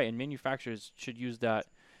 and you're right, and manufacturers should use that,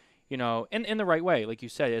 in the right way, like you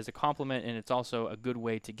said, as a compliment, and it's also a good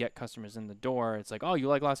way to get customers in the door. It's like, oh, you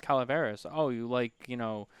like Las Calaveras, oh, you like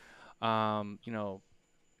some of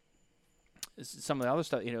the other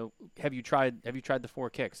stuff, have you tried the Four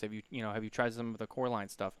Kicks, have you tried some of the core line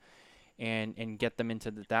stuff, and get them into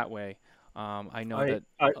that way. Brother,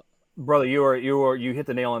 you hit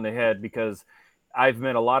the nail on the head, because I've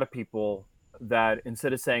met a lot of people that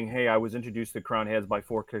instead of saying, hey, I was introduced to Crown Heads by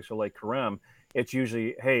Four Kicks or Le Creme, it's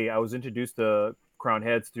usually, hey, I was introduced to Crown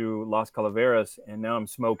Heads through Las Calaveras, and now I'm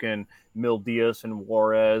smoking Mil Diaz and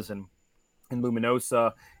Juarez and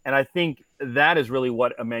Luminosa. And I think that is really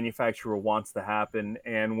what a manufacturer wants to happen.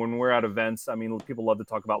 And when we're at events, I mean, people love to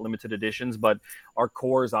talk about limited editions, but our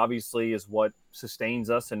cores obviously is what sustains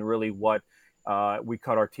us, and really what we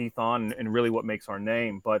cut our teeth on, and really what makes our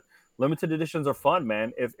name. But limited editions are fun,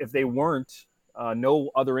 man. If they weren't, No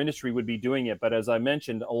other industry would be doing it. But as I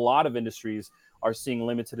mentioned, a lot of industries are seeing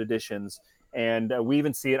limited editions. And we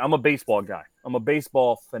even see it. I'm a baseball guy. I'm a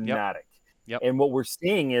baseball fanatic. Yep. And what we're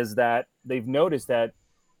seeing is that they've noticed that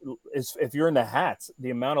if you're into hats, the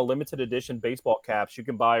amount of limited edition baseball caps, you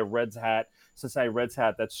can buy a Reds hat, Cincinnati Reds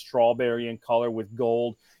hat that's strawberry in color with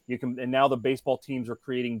gold. You can, and now the baseball teams are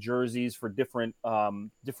creating jerseys for different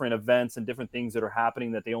events and different things that are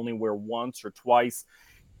happening that they only wear once or twice.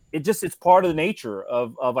 It's part of the nature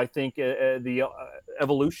of I think the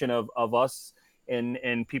evolution of us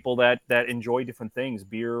and people that enjoy different things,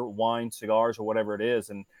 beer, wine, cigars, or whatever it is.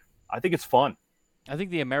 And I think it's fun. I think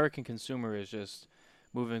the American consumer is just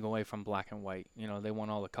moving away from black and white. They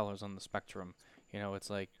want all the colors on the spectrum. It's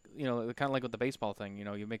like, kind of like with the baseball thing,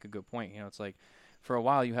 you make a good point. It's like for a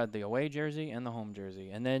while you had the away jersey and the home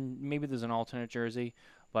jersey, and then maybe there's an alternate jersey.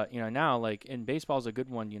 But, now, like, in baseball is a good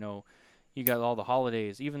one, you got all the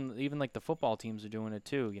holidays. Even like the football teams are doing it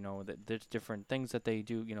too. There's different things that they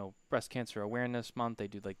do. Breast Cancer Awareness Month, they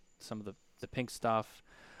do like some of the pink stuff.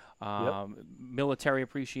 Military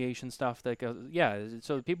appreciation stuff that goes,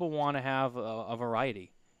 so people want to have a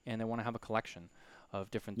variety, and they want to have a collection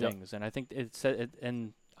of different things, and I think it's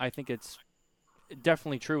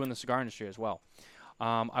definitely true in the cigar industry as well.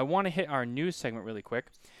 I want to hit our news segment really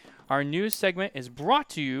quick. Our news segment is brought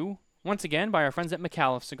to you once again by our friends at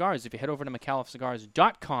McAuliffe Cigars. If you head over to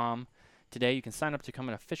McAuliffeCigars.com today, you can sign up to become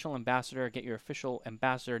an official ambassador, get your official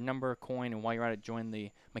ambassador number, coin, and while you're at it, join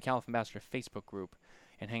the McAuliffe Ambassador Facebook group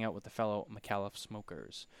and hang out with the fellow McAuliffe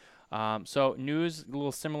smokers. So news a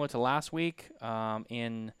little similar to last week,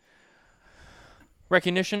 in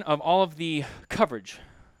recognition of all of the coverage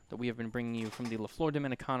that we have been bringing you from the La Flor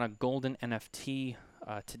Dominicana Golden NFT.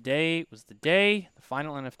 Today was the day the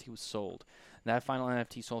final NFT was sold. That final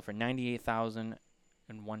NFT sold for $98,001.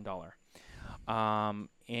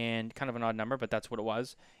 And kind of an odd number, but that's what it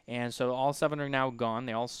was. And so all 7 are now gone.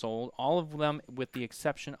 They all sold. All of them with the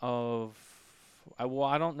exception of...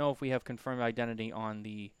 I don't know if we have confirmed identity on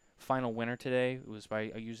the final winner today. It was by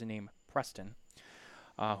a username Preston,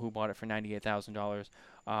 who bought it for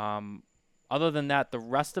 $98,000. Other than that, the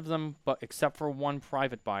rest of them, but except for one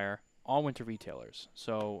private buyer, all went to retailers.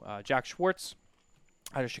 So Jack Schwartz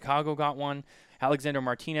out of Chicago got one. Alexander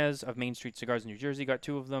Martinez of Main Street Cigars in New Jersey got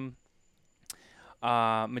 2 of them.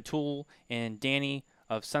 Matul and Danny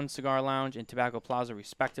of Sun Cigar Lounge and Tabacco Plaza,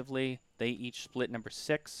 respectively, they each split number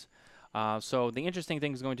 6. So the interesting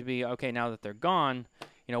thing is going to be, okay, now that they're gone,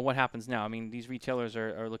 what happens now? I mean, these retailers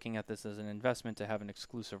are looking at this as an investment to have an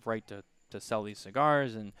exclusive right to sell these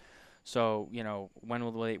cigars. And so, when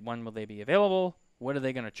will they be available? What are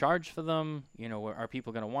they going to charge for them? Are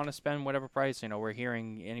people going to want to spend whatever price? We're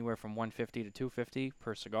hearing anywhere from $150 to $250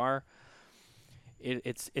 per cigar.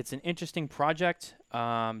 It's an interesting project.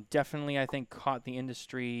 Definitely, I think, caught the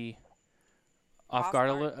industry off guard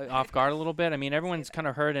a little bit. I mean, everyone's kind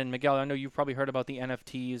of heard, and Miguel, I know you've probably heard about the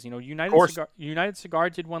NFTs. United Cigar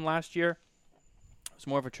did one last year. It was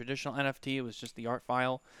more of a traditional NFT. It was just the art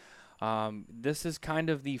file. This is kind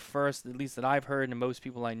of the first, at least that I've heard, and most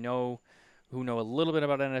people I know who know a little bit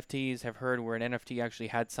about NFTs have heard where an NFT actually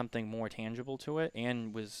had something more tangible to it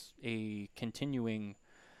and was a continuing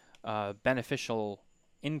beneficial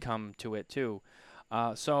income to it too.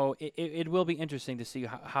 So it will be interesting to see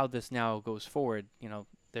how this now goes forward.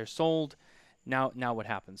 They're sold. Now what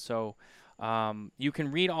happens? So you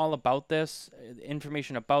can read all about this,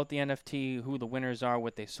 information about the NFT, who the winners are,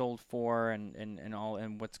 what they sold for,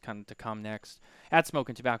 and what's kind of to come next at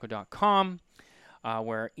SmokinTobacco.com,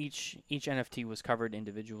 where each NFT was covered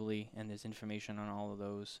individually, and there's information on all of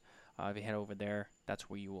those. If you head over there, that's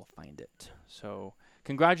where you will find it. So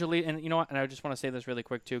congratulate, and and I just want to say this really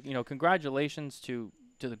quick too. Congratulations to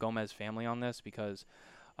the Gomez family on this, because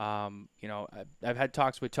I've had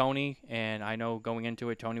talks with Tony, and I know going into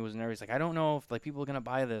it, Tony was nervous. Like, I don't know if people are gonna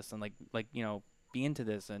buy this and be into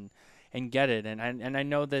this and get it. And I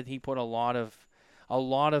know that he put a lot of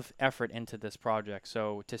effort into this project.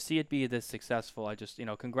 So to see it be this successful, I just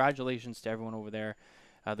congratulations to everyone over there,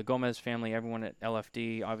 the Gomez family, everyone at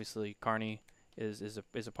LFD. Obviously, Carney is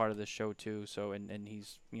a part of this show too. So and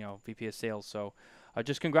he's VP of sales. So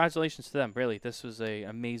just congratulations to them. Really, this was a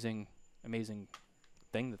amazing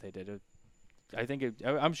thing that they did. I think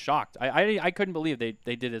I'm shocked. I couldn't believe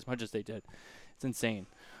they did as much as they did. It's insane.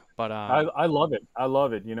 But I love it. I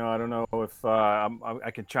love it. I don't know if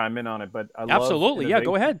I can chime in on it, but I love absolutely. Yeah,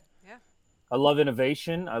 go ahead. Yeah. I love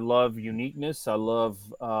innovation. I love uniqueness. I love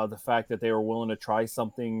the fact that they were willing to try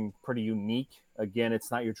something pretty unique. Again, it's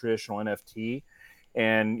not your traditional NFT.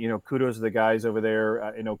 And, kudos to the guys over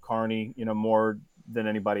there. Carney, more than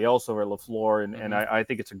anybody else over at La Flor. And I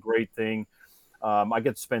think it's a great thing. I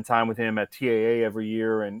get to spend time with him at TAA every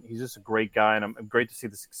year, and he's just a great guy. And I'm great to see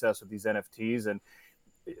the success of these NFTs. And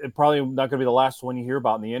it's probably not going to be the last one you hear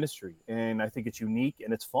about in the industry. And I think it's unique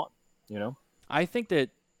and it's fun, you know? I think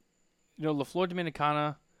that, La Flor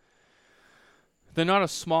Dominicana, they're not a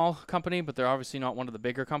small company, but they're obviously not one of the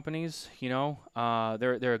bigger companies, They're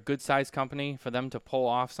a good-sized company. For them to pull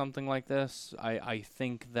off something like this, I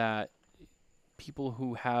think that people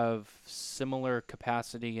who have similar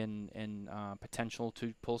capacity and potential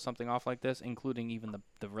to pull something off like this, including even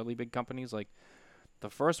the really big companies, like the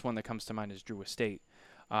first one that comes to mind is Drew Estate.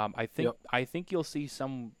 I think you'll see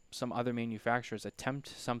some other manufacturers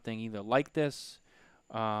attempt something either like this,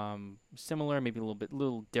 similar, maybe a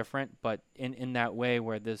little different, but in that way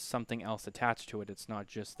where there's something else attached to it. It's not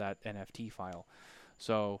just that NFT file.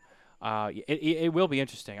 So it will be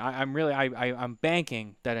interesting. I'm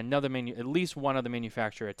banking that at least one other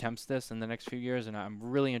manufacturer attempts this in the next few years, and I'm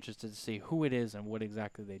really interested to see who it is and what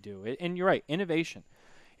exactly they do. And you're right, innovation.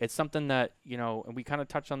 It's something that, and we kind of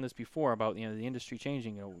touched on this before about, the industry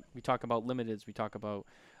changing. We talk about limiteds, we talk about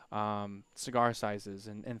cigar sizes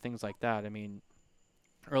and things like that. I mean,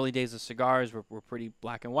 early days of cigars were pretty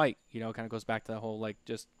black and white. Kind of goes back to the whole,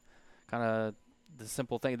 just kind of the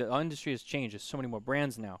simple thing. The industry has changed. There's so many more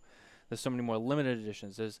brands now. There's so many more limited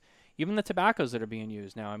editions. There's even the tobaccos that are being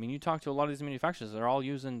used now. I mean, you talk to a lot of these manufacturers. They're all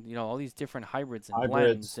using, all these different hybrids and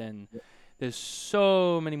blends. And there's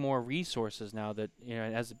so many more resources now that,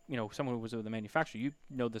 as, someone who was with the manufacturer, you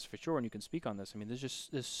know this for sure, and you can speak on this. I mean,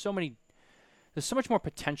 there's so much more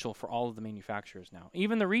potential for all of the manufacturers now.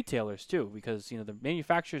 Even the retailers, too, because, the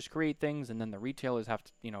manufacturers create things, and then the retailers have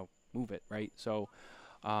to, move it, right? So,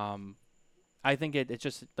 I think it's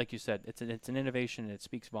just, like you said, it's an innovation, and it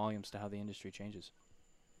speaks volumes to how the industry changes.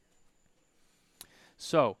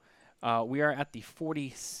 So, we are at the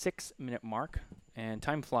 46-minute mark, and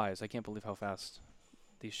time flies. I can't believe how fast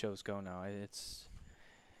these shows go now. It's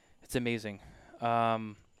amazing.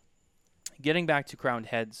 Getting back to Crowned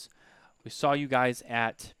Heads, we saw you guys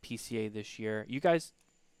at PCA this year. Do you guys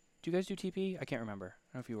do TPE? I can't remember.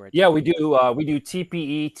 I don't know if you were at Yeah, TPE. we do. We do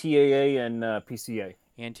TPE, TAA, and PCA.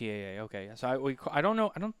 And TAA. Okay. So I don't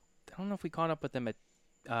know. I don't know if we caught up with them at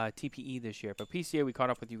TPE this year, but PCA we caught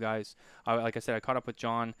up with you guys. Like I said, I caught up with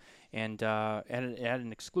John and had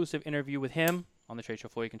an exclusive interview with him on the trade show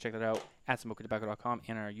floor. You can check that out at SmokinTobacco.com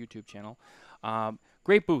and on our YouTube channel.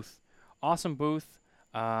 Great booth, awesome booth.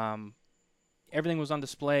 Everything was on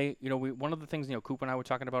display. One of the things Coop and I were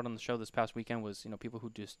talking about on the show this past weekend was people who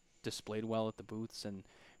just displayed well at the booths and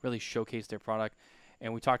really showcased their product.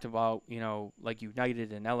 And we talked about, like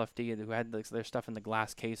United and LFD who had their stuff in the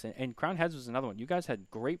glass case. And Crowned Heads was another one. You guys had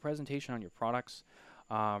great presentation on your products,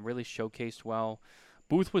 really showcased well.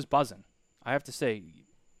 Booth was buzzing. I have to say,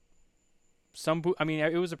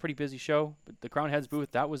 it was a pretty busy show, but the Crowned Heads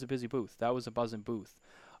booth, that was a busy booth. That was a buzzing booth.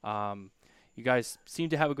 You guys seemed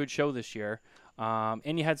to have a good show this year.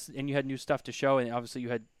 And you had new stuff to show, and obviously you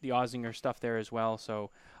had the Ozinger stuff there as well. So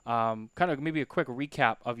kind of maybe a quick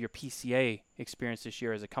recap of your PCA experience this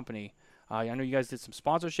year as a company. I know you guys did some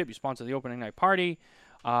sponsorship. You sponsored the opening night party.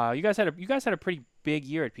 You guys had a pretty big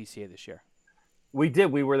year at PCA this year. We did.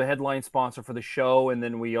 We were the headline sponsor for the show, and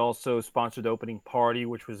then we also sponsored the opening party,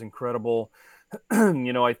 which was incredible.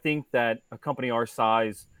 I think that a company our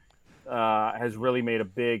size has really made a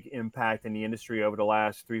big impact in the industry over the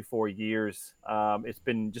last 3-4 years. It's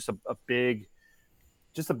been just a big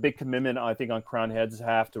commitment, I think, on Crowned Heads'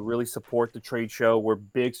 behalf to really support the trade show. We're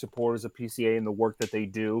big supporters of PCA and the work that they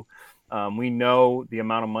do. We know the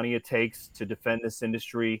amount of money it takes to defend this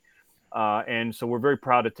industry. And so we're very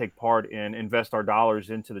proud to take part and invest our dollars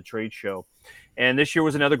into the trade show. And this year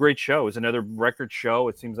was another great show. It was another record show.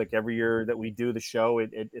 It seems like every year that we do the show,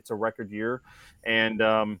 it's a record year. And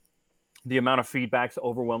the amount of feedback's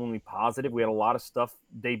overwhelmingly positive. We had a lot of stuff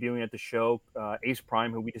debuting at the show. Ace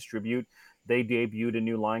Prime, who we distribute, they debuted a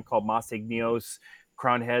new line called Mas Ignios.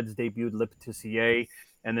 Crowned Heads debuted Le Patissier.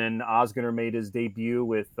 And then Osgoner made his debut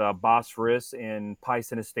with Bosphorus and Pi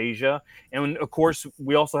Synesthesia. And, of course,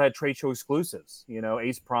 we also had trade show exclusives.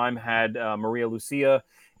 Ace Prime had Maria Lucia.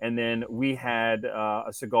 And then we had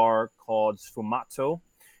a cigar called Sfumato.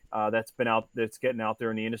 That's getting out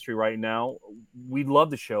there in the industry right now. We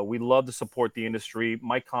love the show. We love to support the industry.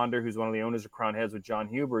 Mike Conder, who's one of the owners of Crowned Heads with John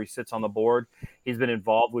Huber, he sits on the board. He's been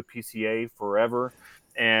involved with PCA forever,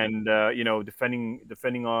 and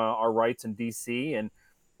defending our rights in DC. And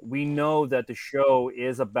we know that the show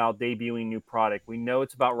is about debuting new product. We know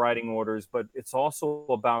it's about writing orders, but it's also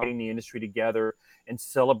about getting the industry together and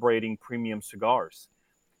celebrating premium cigars.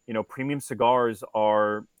 Premium cigars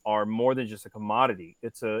are more than just a commodity.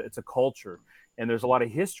 It's a culture. and there's a lot of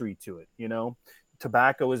history to it.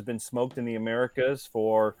 Tobacco has been smoked in the Americas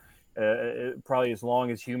for probably as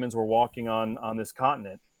long as humans were walking on this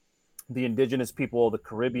continent. The indigenous people of the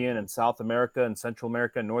Caribbean and South America and Central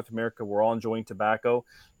America and North America were all enjoying tobacco.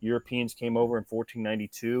 Europeans came over in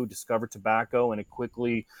 1492, discovered tobacco, and it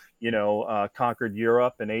quickly, conquered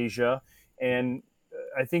Europe and Asia. And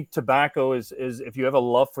I think tobacco is if you have a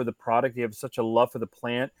love for the product, you have such a love for the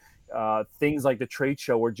plant. Things like the trade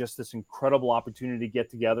show are just this incredible opportunity to get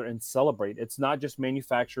together and celebrate. It's not just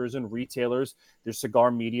manufacturers and retailers. There's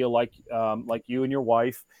cigar media like you and your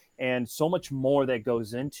wife, and so much more that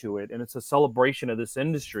goes into it. And it's a celebration of this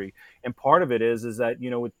industry. And part of it is that,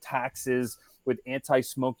 with taxes, with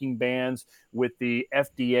anti-smoking bans, with the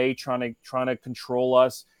FDA trying to control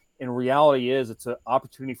us, in reality it's an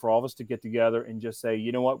opportunity for all of us to get together and just say,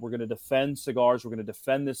 you know what, we're going to defend cigars. We're going to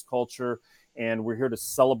defend this culture. And we're here to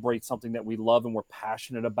celebrate something that we love and we're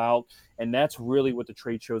passionate about. And that's really what the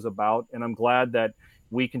trade show is about. And I'm glad that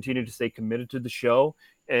we continue to stay committed to the show.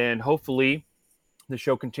 And hopefully the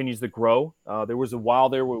show continues to grow. There was a while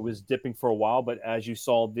there where it was dipping for a while, but as you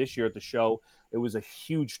saw this year at the show, it was a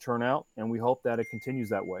huge turnout, and we hope that it continues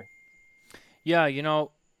that way. Yeah,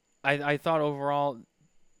 I thought overall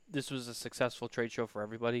this was a successful trade show for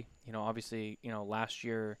everybody. Obviously, last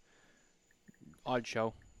year, odd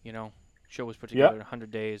show, show was put together in 100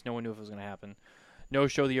 days. No one knew if it was going to happen. No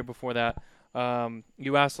show the year before that.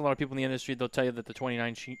 You asked a lot of people in the industry, they'll tell you that the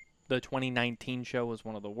 2019 show was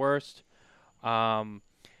one of the worst.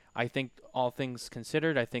 I think all things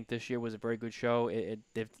considered, I think this year was a very good show.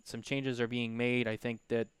 If some changes are being made, I think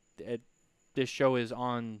that this show is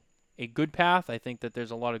on a good path. I think that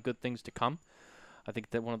there's a lot of good things to come. I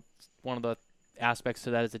think that one of the aspects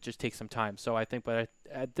to that is it just takes some time. So I think,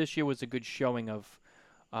 this year was a good showing of,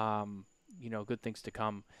 good things to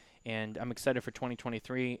come. And I'm excited for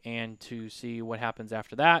 2023 and to see what happens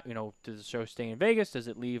after that. Does the show stay in Vegas? Does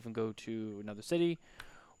it leave and go to another city?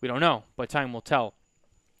 We don't know, but time will tell.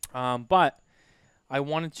 But I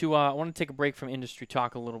wanted to take a break from industry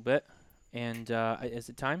talk a little bit. And is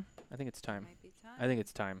it time? I think it's time. Might be time. I think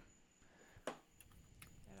it's time.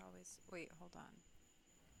 Wait, hold on.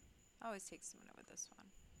 Always takes a minute with this one.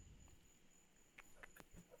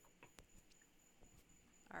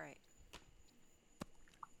 All right.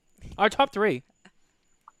 Our top 3,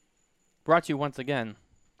 brought to you once again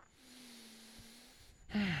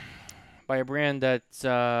by a brand that's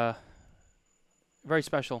very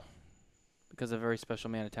special because of a very special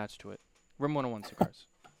man attached to it. Rim 101 Cigars.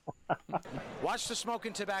 Watch the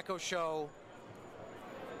Smokin' Tobacco show.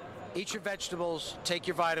 Eat your vegetables, take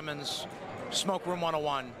your vitamins, smoke Room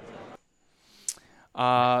 101.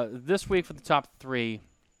 This week for the top 3,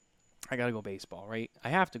 I got to go baseball, right? I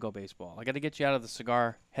have to go baseball. I got to get you out of the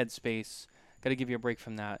cigar headspace. Got to give you a break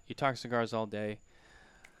from that. You talk cigars all day.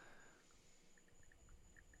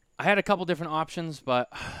 I had a couple different options, but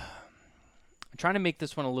I'm trying to make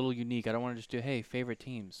this one a little unique. I don't want to just do, hey, favorite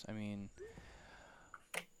teams. I mean,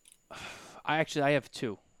 I have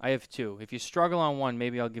two. If you struggle on one,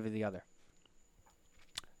 maybe I'll give you the other.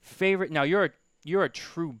 Favorite. Now you're a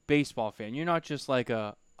true baseball fan. You're not just like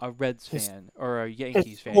a Reds fan or a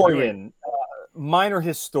Yankees fan. Minor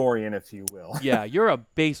historian, if you will. Yeah, you're a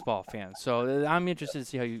baseball fan. So I'm interested to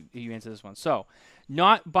see how you answer this one. So,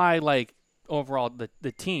 not by like overall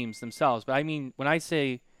the teams themselves, but I mean when I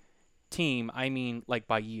say team, I mean like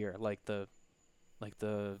by year, like the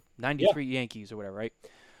 93 Yankees or whatever, right?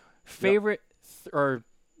 Favorite or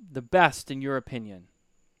the best in your opinion,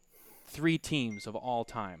 3 teams of all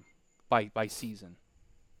time by season.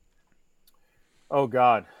 Oh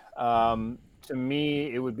God. To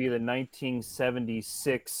me, it would be the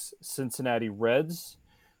 1976 Cincinnati Reds.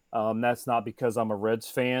 That's not because I'm a Reds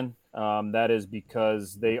fan. That is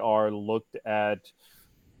because they are looked at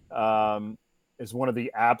as one of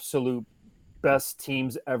the absolute best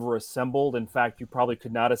teams ever assembled. In fact, you probably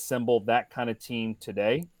could not assemble that kind of team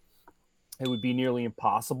today. It would be nearly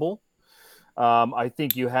impossible. I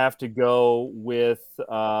think you have to go with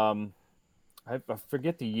I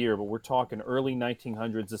forget the year, but we're talking early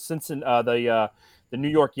 1900s. The New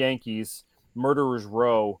York Yankees, Murderers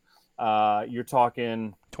Row. You're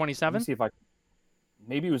talking 27. Let me see if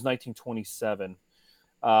maybe it was 1927.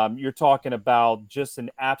 You're talking about just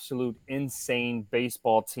an absolute insane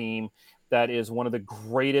baseball team that is one of the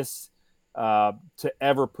greatest to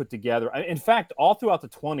ever put together. In fact, all throughout the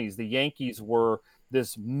 20s, the Yankees were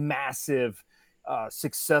this massive,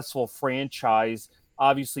 successful franchise.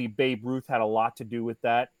 Obviously, Babe Ruth had a lot to do with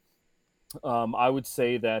that. I would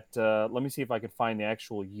say that, let me see if I can find the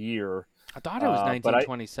actual year. I thought it was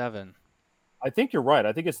 1927. I think you're right.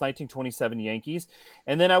 I think it's 1927 Yankees.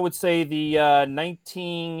 And then I would say the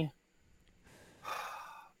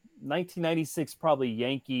 1996 probably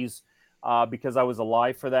Yankees, because I was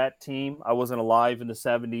alive for that team. I wasn't alive in the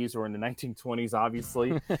 70s or in the 1920s,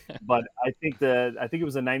 obviously. But I think it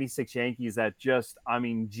was the 96 Yankees that just, I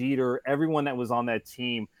mean, Jeter, everyone that was on that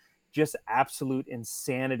team, just absolute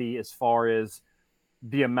insanity as far as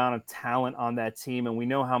the amount of talent on that team. And we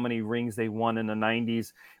know how many rings they won in the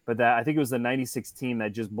 90s, but that I think it was the 96 team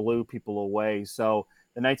that just blew people away. So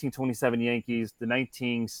the 1927 Yankees, the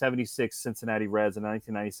 1976 Cincinnati Reds, and the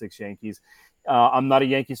 1996 Yankees. I'm not a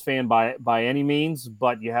Yankees fan by any means,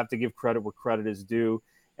 but you have to give credit where credit is due.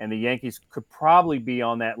 And the Yankees could probably be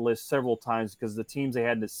on that list several times because the teams they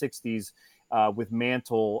had in the 60s with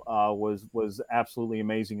Mantle was absolutely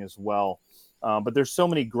amazing as well. But there's so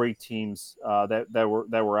many great teams that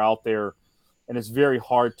were out there, and it's very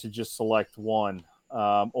hard to just select one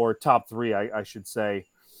or top three, I should say.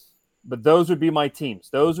 But those would be my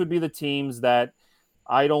teams. Those would be the teams that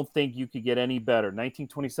I don't think you could get any better.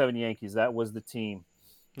 1927 Yankees, that was the team.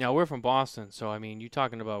 Now, we're from Boston, so, I mean, you're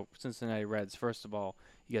talking about Cincinnati Reds. First of all,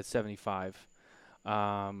 you get 75,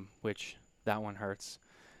 which that one hurts.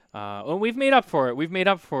 Well, we've made up for it. We've made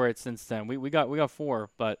up for it since then. We got 4,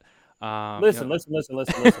 but listen.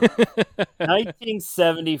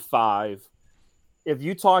 1975. If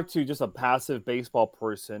you talk to just a passive baseball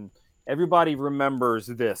person, everybody remembers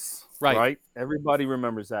this, right? Everybody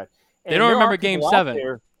remembers that. And they don't remember Game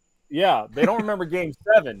 7. Yeah, they don't remember Game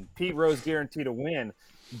 7. Pete Rose guaranteed a win,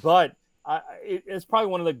 but it's probably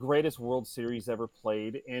one of the greatest World Series ever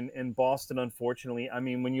played in Boston, unfortunately. I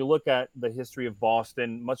mean, when you look at the history of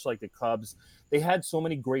Boston, much like the Cubs, they had so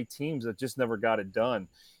many great teams that just never got it done.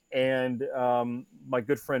 And my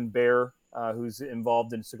good friend Bear, who's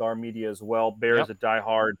involved in cigar media as well, Bear is a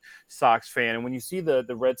diehard Sox fan. And when you see the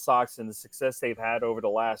Red Sox and the success they've had over the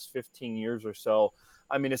last 15 years or so,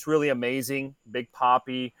 I mean, it's really amazing. Big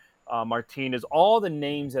Papi, Martinez, all the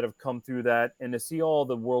names that have come through that, and to see all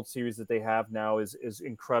the World Series that they have now is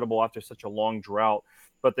incredible after such a long drought.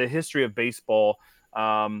 But the history of baseball,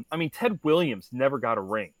 I mean, Ted Williams never got a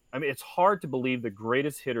ring. I mean, it's hard to believe the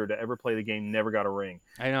greatest hitter to ever play the game never got a ring.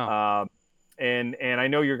 I know. And I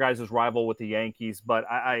know your guys' rival with the Yankees, but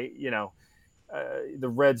I the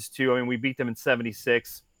Reds too. I mean, we beat them in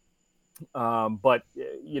 '76. But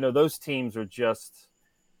those teams are just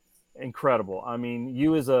incredible. I mean,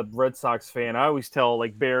 you as a Red Sox fan, I always tell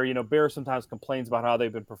like Bear, Bear sometimes complains about how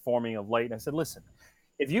they've been performing of late. And I said, listen,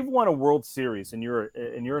 if you've won a World Series and you're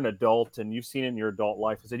an adult and you've seen it in your adult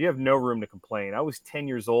life, I said, you have no room to complain. I was 10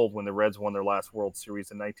 years old when the Reds won their last World Series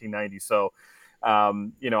in 1990. So, I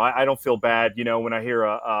don't feel bad, when I hear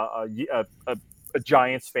a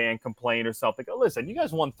Giants fan complain or something. Oh, listen, you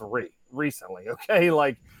guys won 3 recently. Okay.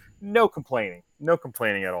 Like no complaining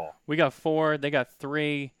at all. We got 4. They got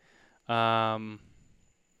 3. Astros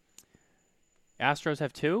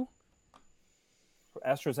have 2.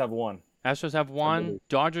 Astros have 1. Astros have 1.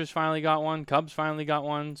 Dodgers finally got 1. Cubs finally got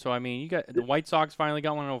 1. So, I mean, you got the White Sox finally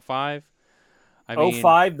got 1 in 05.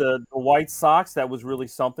 05, the White Sox, that was really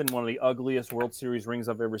something. One of the ugliest World Series rings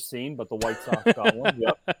I've ever seen, but the White Sox got one.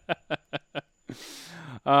 Yep.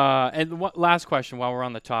 And last question while we're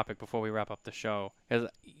on the topic before we wrap up the show, because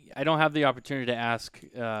I don't have the opportunity to ask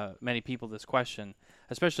many people this question,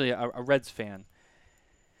 especially a Reds fan.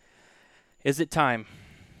 Is it time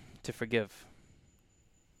to forgive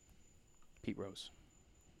Pete Rose?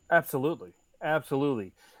 Absolutely. God,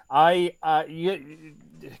 you're going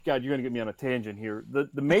to get me on a tangent here.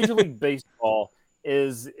 The Major League Baseball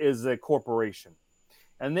is a corporation.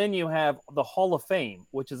 And then you have the Hall of Fame,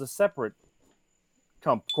 which is a separate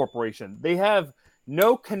corporation. They have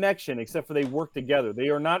no connection except for they work together. They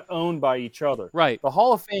are not owned by each other. Right. The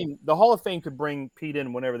Hall of Fame could bring Pete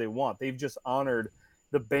in whenever they want. They've just honored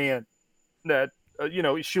the band that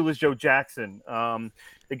Shoeless Joe Jackson.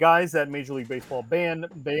 The guys that Major League Baseball band,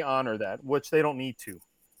 they honor that, which they don't need to.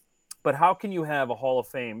 But how can you have a Hall of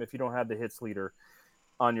Fame if you don't have the hits leader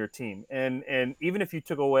on your team? And even if you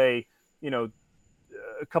took away, a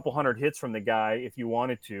couple hundred hits from the guy, if you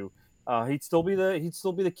wanted to, he'd still be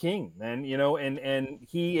the king, man. And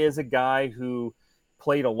he is a guy who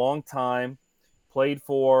played a long time, played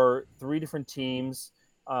for 3 different teams,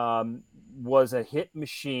 was a hit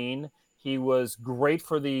machine. He was great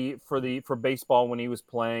for baseball when he was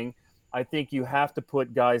playing. I think you have to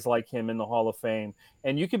put guys like him in the Hall of Fame.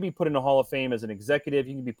 And you can be put in the Hall of Fame as an executive.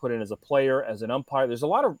 You can be put in as a player, as an umpire. There's a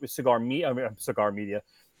lot of cigar media.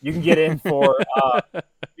 You can get in for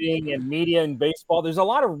being in media and baseball. There's a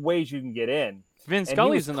lot of ways you can get in. Vin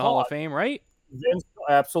Scully's in the Hall of Fame, right?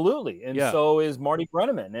 Absolutely. And Yeah. so is Marty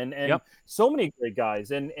Brenneman and Yep. so many great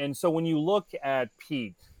guys. And so when you look at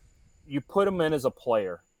Pete, you put him in as a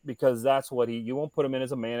player because that's what you won't put him in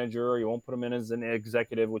as a manager or you won't put him in as an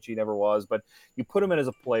executive, which he never was, but you put him in as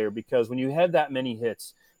a player because when you have that many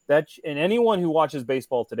hits, and anyone who watches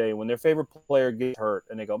baseball today, when their favorite player gets hurt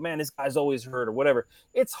and they go, man, this guy's always hurt or whatever,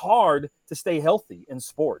 it's hard to stay healthy in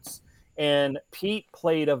sports. And Pete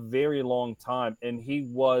played a very long time and he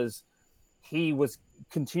was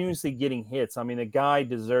continuously getting hits. I mean, the guy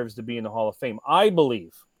deserves to be in the Hall of Fame. I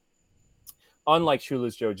believe, unlike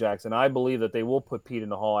Shoeless Joe Jackson, I believe that they will put Pete in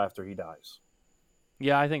the Hall after he dies.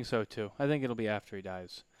 Yeah, I think so too. I think it'll be after he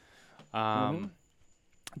dies.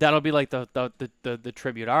 That'll be like the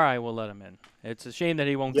tribute. All right, we'll let him in. It's a shame that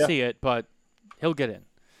he won't see it, but he'll get in.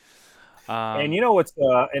 And you know what's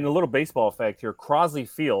in a little baseball effect here, Crosley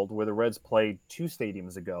Field, where the Reds played 2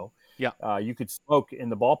 stadiums ago. Yeah. You could smoke in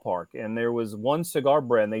the ballpark, and there was one cigar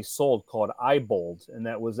brand they sold called Eyebold, and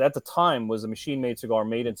that was at the time was a machine-made cigar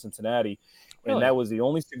made in Cincinnati, Really? and that was the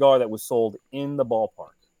only cigar that was sold in the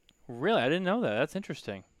ballpark. Really, I didn't know that. That's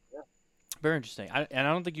interesting. Yeah. Very interesting. And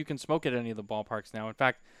I don't think you can smoke at any of the ballparks now. In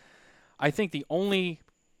fact, I think the only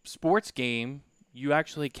sports game you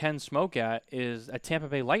actually can smoke at is a Tampa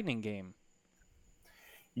Bay Lightning game.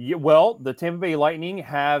 Yeah, well, the Tampa Bay Lightning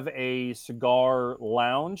have a cigar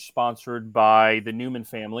lounge sponsored by the Newman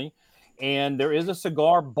family, and there is a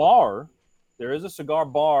cigar bar. There is a cigar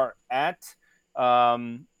bar at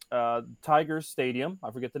Tigers Stadium.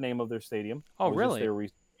 I forget the name of their stadium. Oh, I was just really? there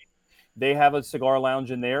recently. They have a cigar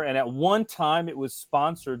lounge in there, and at one time it was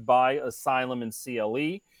sponsored by Asylum and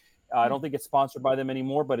CLE. I don't think it's sponsored by them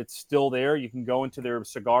anymore, but it's still there. You can go into their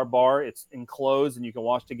cigar bar. It's enclosed, and you can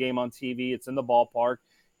watch the game on TV. It's in the ballpark,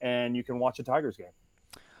 and you can watch a Tigers game.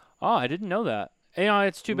 Oh, I didn't know that. You know,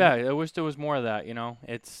 it's too bad. I wish there was more of that. You know,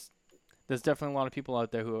 there's definitely a lot of people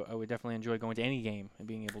out there who I would definitely enjoy going to any game and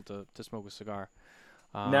being able to smoke a cigar.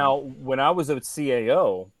 Now, when I was at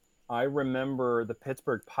CAO, I remember the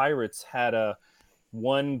Pittsburgh Pirates had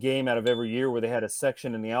one game out of every year where they had a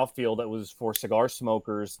section in the outfield that was for cigar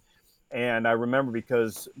smokers. And I remember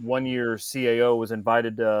because one year CAO was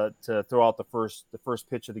invited to throw out the first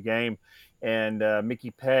pitch of the game, and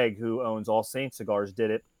Mickey Pegg, who owns All Saints Cigars,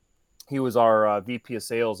 did it. He was our VP of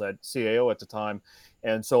sales at CAO at the time.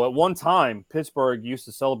 And so at one time, Pittsburgh used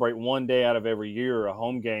to celebrate one day out of every year, a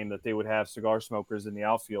home game that they would have cigar smokers in the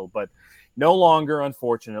outfield, but no longer,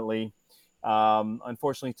 unfortunately.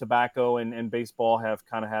 Unfortunately, tobacco and baseball have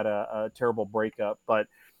kind of had a terrible breakup. But,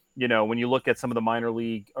 you know, when you look at some of the minor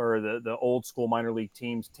league or the old school minor league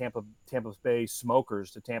teams, Tampa Bay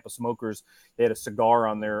Smokers, the Tampa Smokers, they had a cigar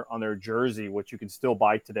on their jersey, which you can still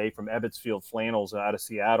buy today from Ebbets Field Flannels out of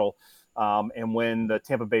Seattle. And when the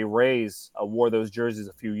Tampa Bay Rays wore those jerseys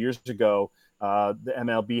a few years ago, the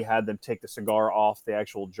MLB had them take the cigar off the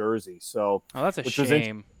actual jersey. So, that's a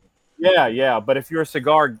shame. Yeah. But if you're a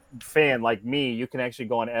cigar fan like me, you can actually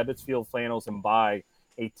go on Ebbets Field Flannels and buy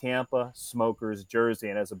a Tampa Smokers jersey,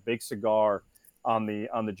 and it has a big cigar on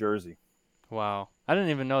the jersey. Wow, I didn't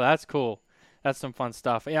even know. That's cool. That's some fun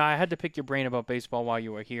stuff. Yeah, I had to pick your brain about baseball while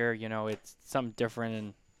you were here. You know, it's something different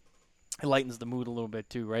and it lightens the mood a little bit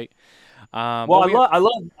too, right? Well, I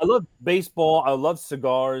love baseball. I love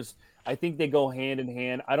cigars. I think they go hand in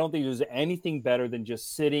hand. I don't think there's anything better than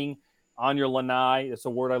just sitting on your lanai. It's a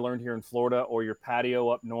word I learned here in Florida, or your patio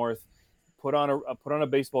up north. Put on a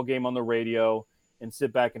baseball game on the radio and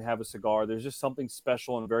sit back and have a cigar. There's just something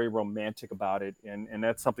special and very romantic about it, and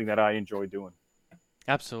that's something that I enjoy doing.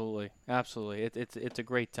 Absolutely. It's a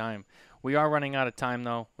great time. We are running out of time,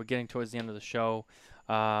 though. We're getting towards the end of the show.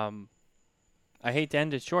 I hate to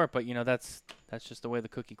end it short, but, you know, that's just the way the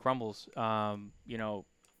cookie crumbles. You know,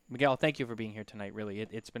 Miguel, thank you for being here tonight, really.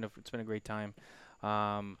 It's been a great time.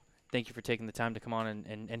 Thank you for taking the time to come on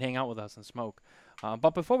and hang out with us and smoke.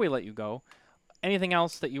 But before we let you go, anything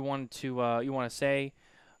else that you want to say,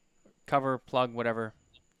 cover, plug, whatever?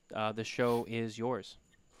 The show is yours.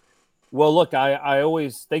 Well, look, I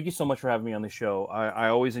always thank you so much for having me on the show. I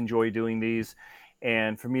always enjoy doing these,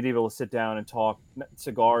 and for me to be able to sit down and talk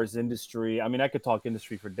cigars industry. I mean, I could talk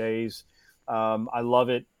industry for days. I love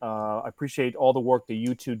it. I appreciate all the work that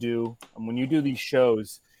you two do. And when you do these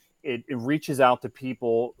shows, it reaches out to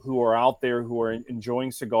people who are out there who are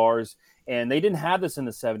enjoying cigars. And they didn't have this in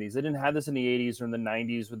the 70s. They didn't have this in the 80s or in the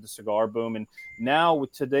 90s with the cigar boom. And now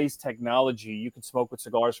with today's technology, you can smoke with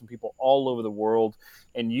cigars from people all over the world.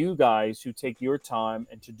 And you guys who take your time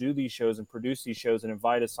and to do these shows and produce these shows and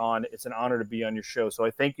invite us on, it's an honor to be on your show. So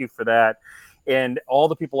I thank you for that. And all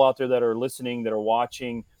the people out there that are listening, that are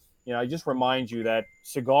watching, you know, I just remind you that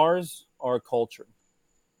cigars are a culture.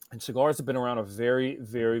 And cigars have been around a very,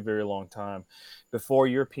 very, very long time. Before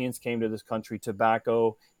Europeans came to this country,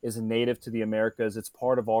 tobacco is a native to the Americas. It's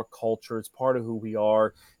part of our culture. It's part of who we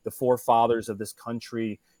are. The forefathers of this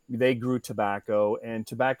country, they grew tobacco, and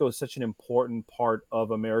tobacco is such an important part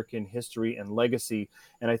of American history and legacy.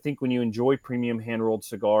 And I think when you enjoy premium hand-rolled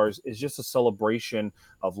cigars, it's just a celebration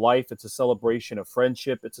of life. It's a celebration of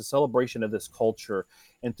friendship. It's a celebration of this culture.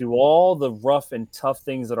 And through all the rough and tough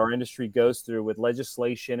things that our industry goes through with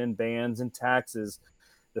legislation and bans and taxes,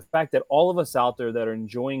 the fact that all of us out there that are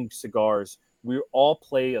enjoying cigars, we all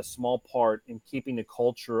play a small part in keeping the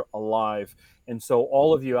culture alive. And so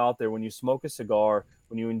all of you out there, when you smoke a cigar,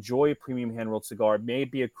 when you enjoy a premium hand-rolled cigar, it may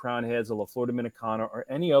be a Crown Heads, a La Flor Dominicana, or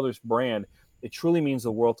any other brand, it truly means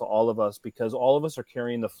the world to all of us, because all of us are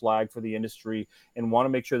carrying the flag for the industry and want to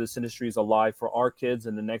make sure this industry is alive for our kids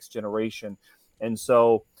and the next generation. And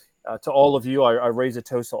so to all of you, I raise a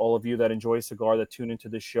toast to all of you that enjoy a cigar, that tune into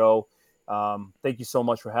this show. Thank you so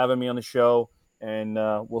much for having me on the show, and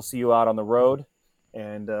we'll see you out on the road.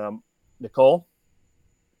 And Nicole,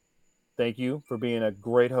 thank you for being a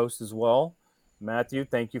great host as well. Matthew,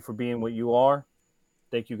 thank you for being what you are.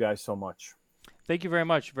 Thank you guys so much. Thank you very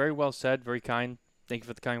much. Very well said. Very kind. Thank you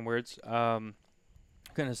for the kind words. Couldn't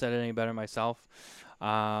have said it any better myself.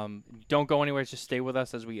 Don't go anywhere. Just stay with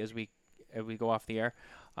us as we go off the air.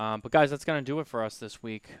 But guys, that's going to do it for us this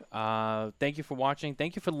week. Thank you for watching.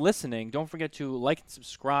 Thank you for listening. Don't forget to like and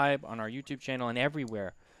subscribe on our YouTube channel and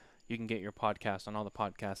everywhere you can get your podcast, on all the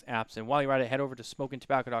podcast apps. And while you're at it, head over to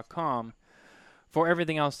smokingtobacco.com for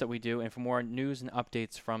everything else that we do and for more news and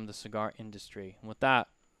updates from the cigar industry. And with that,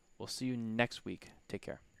 we'll see you next week. Take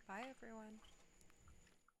care. Bye, everyone.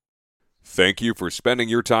 Thank you for spending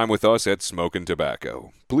your time with us at Smokin'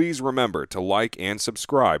 Tobacco. Please remember to like and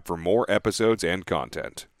subscribe for more episodes and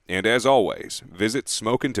content. And as always, visit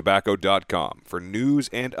smokingtobacco.com for news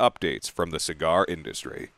and updates from the cigar industry.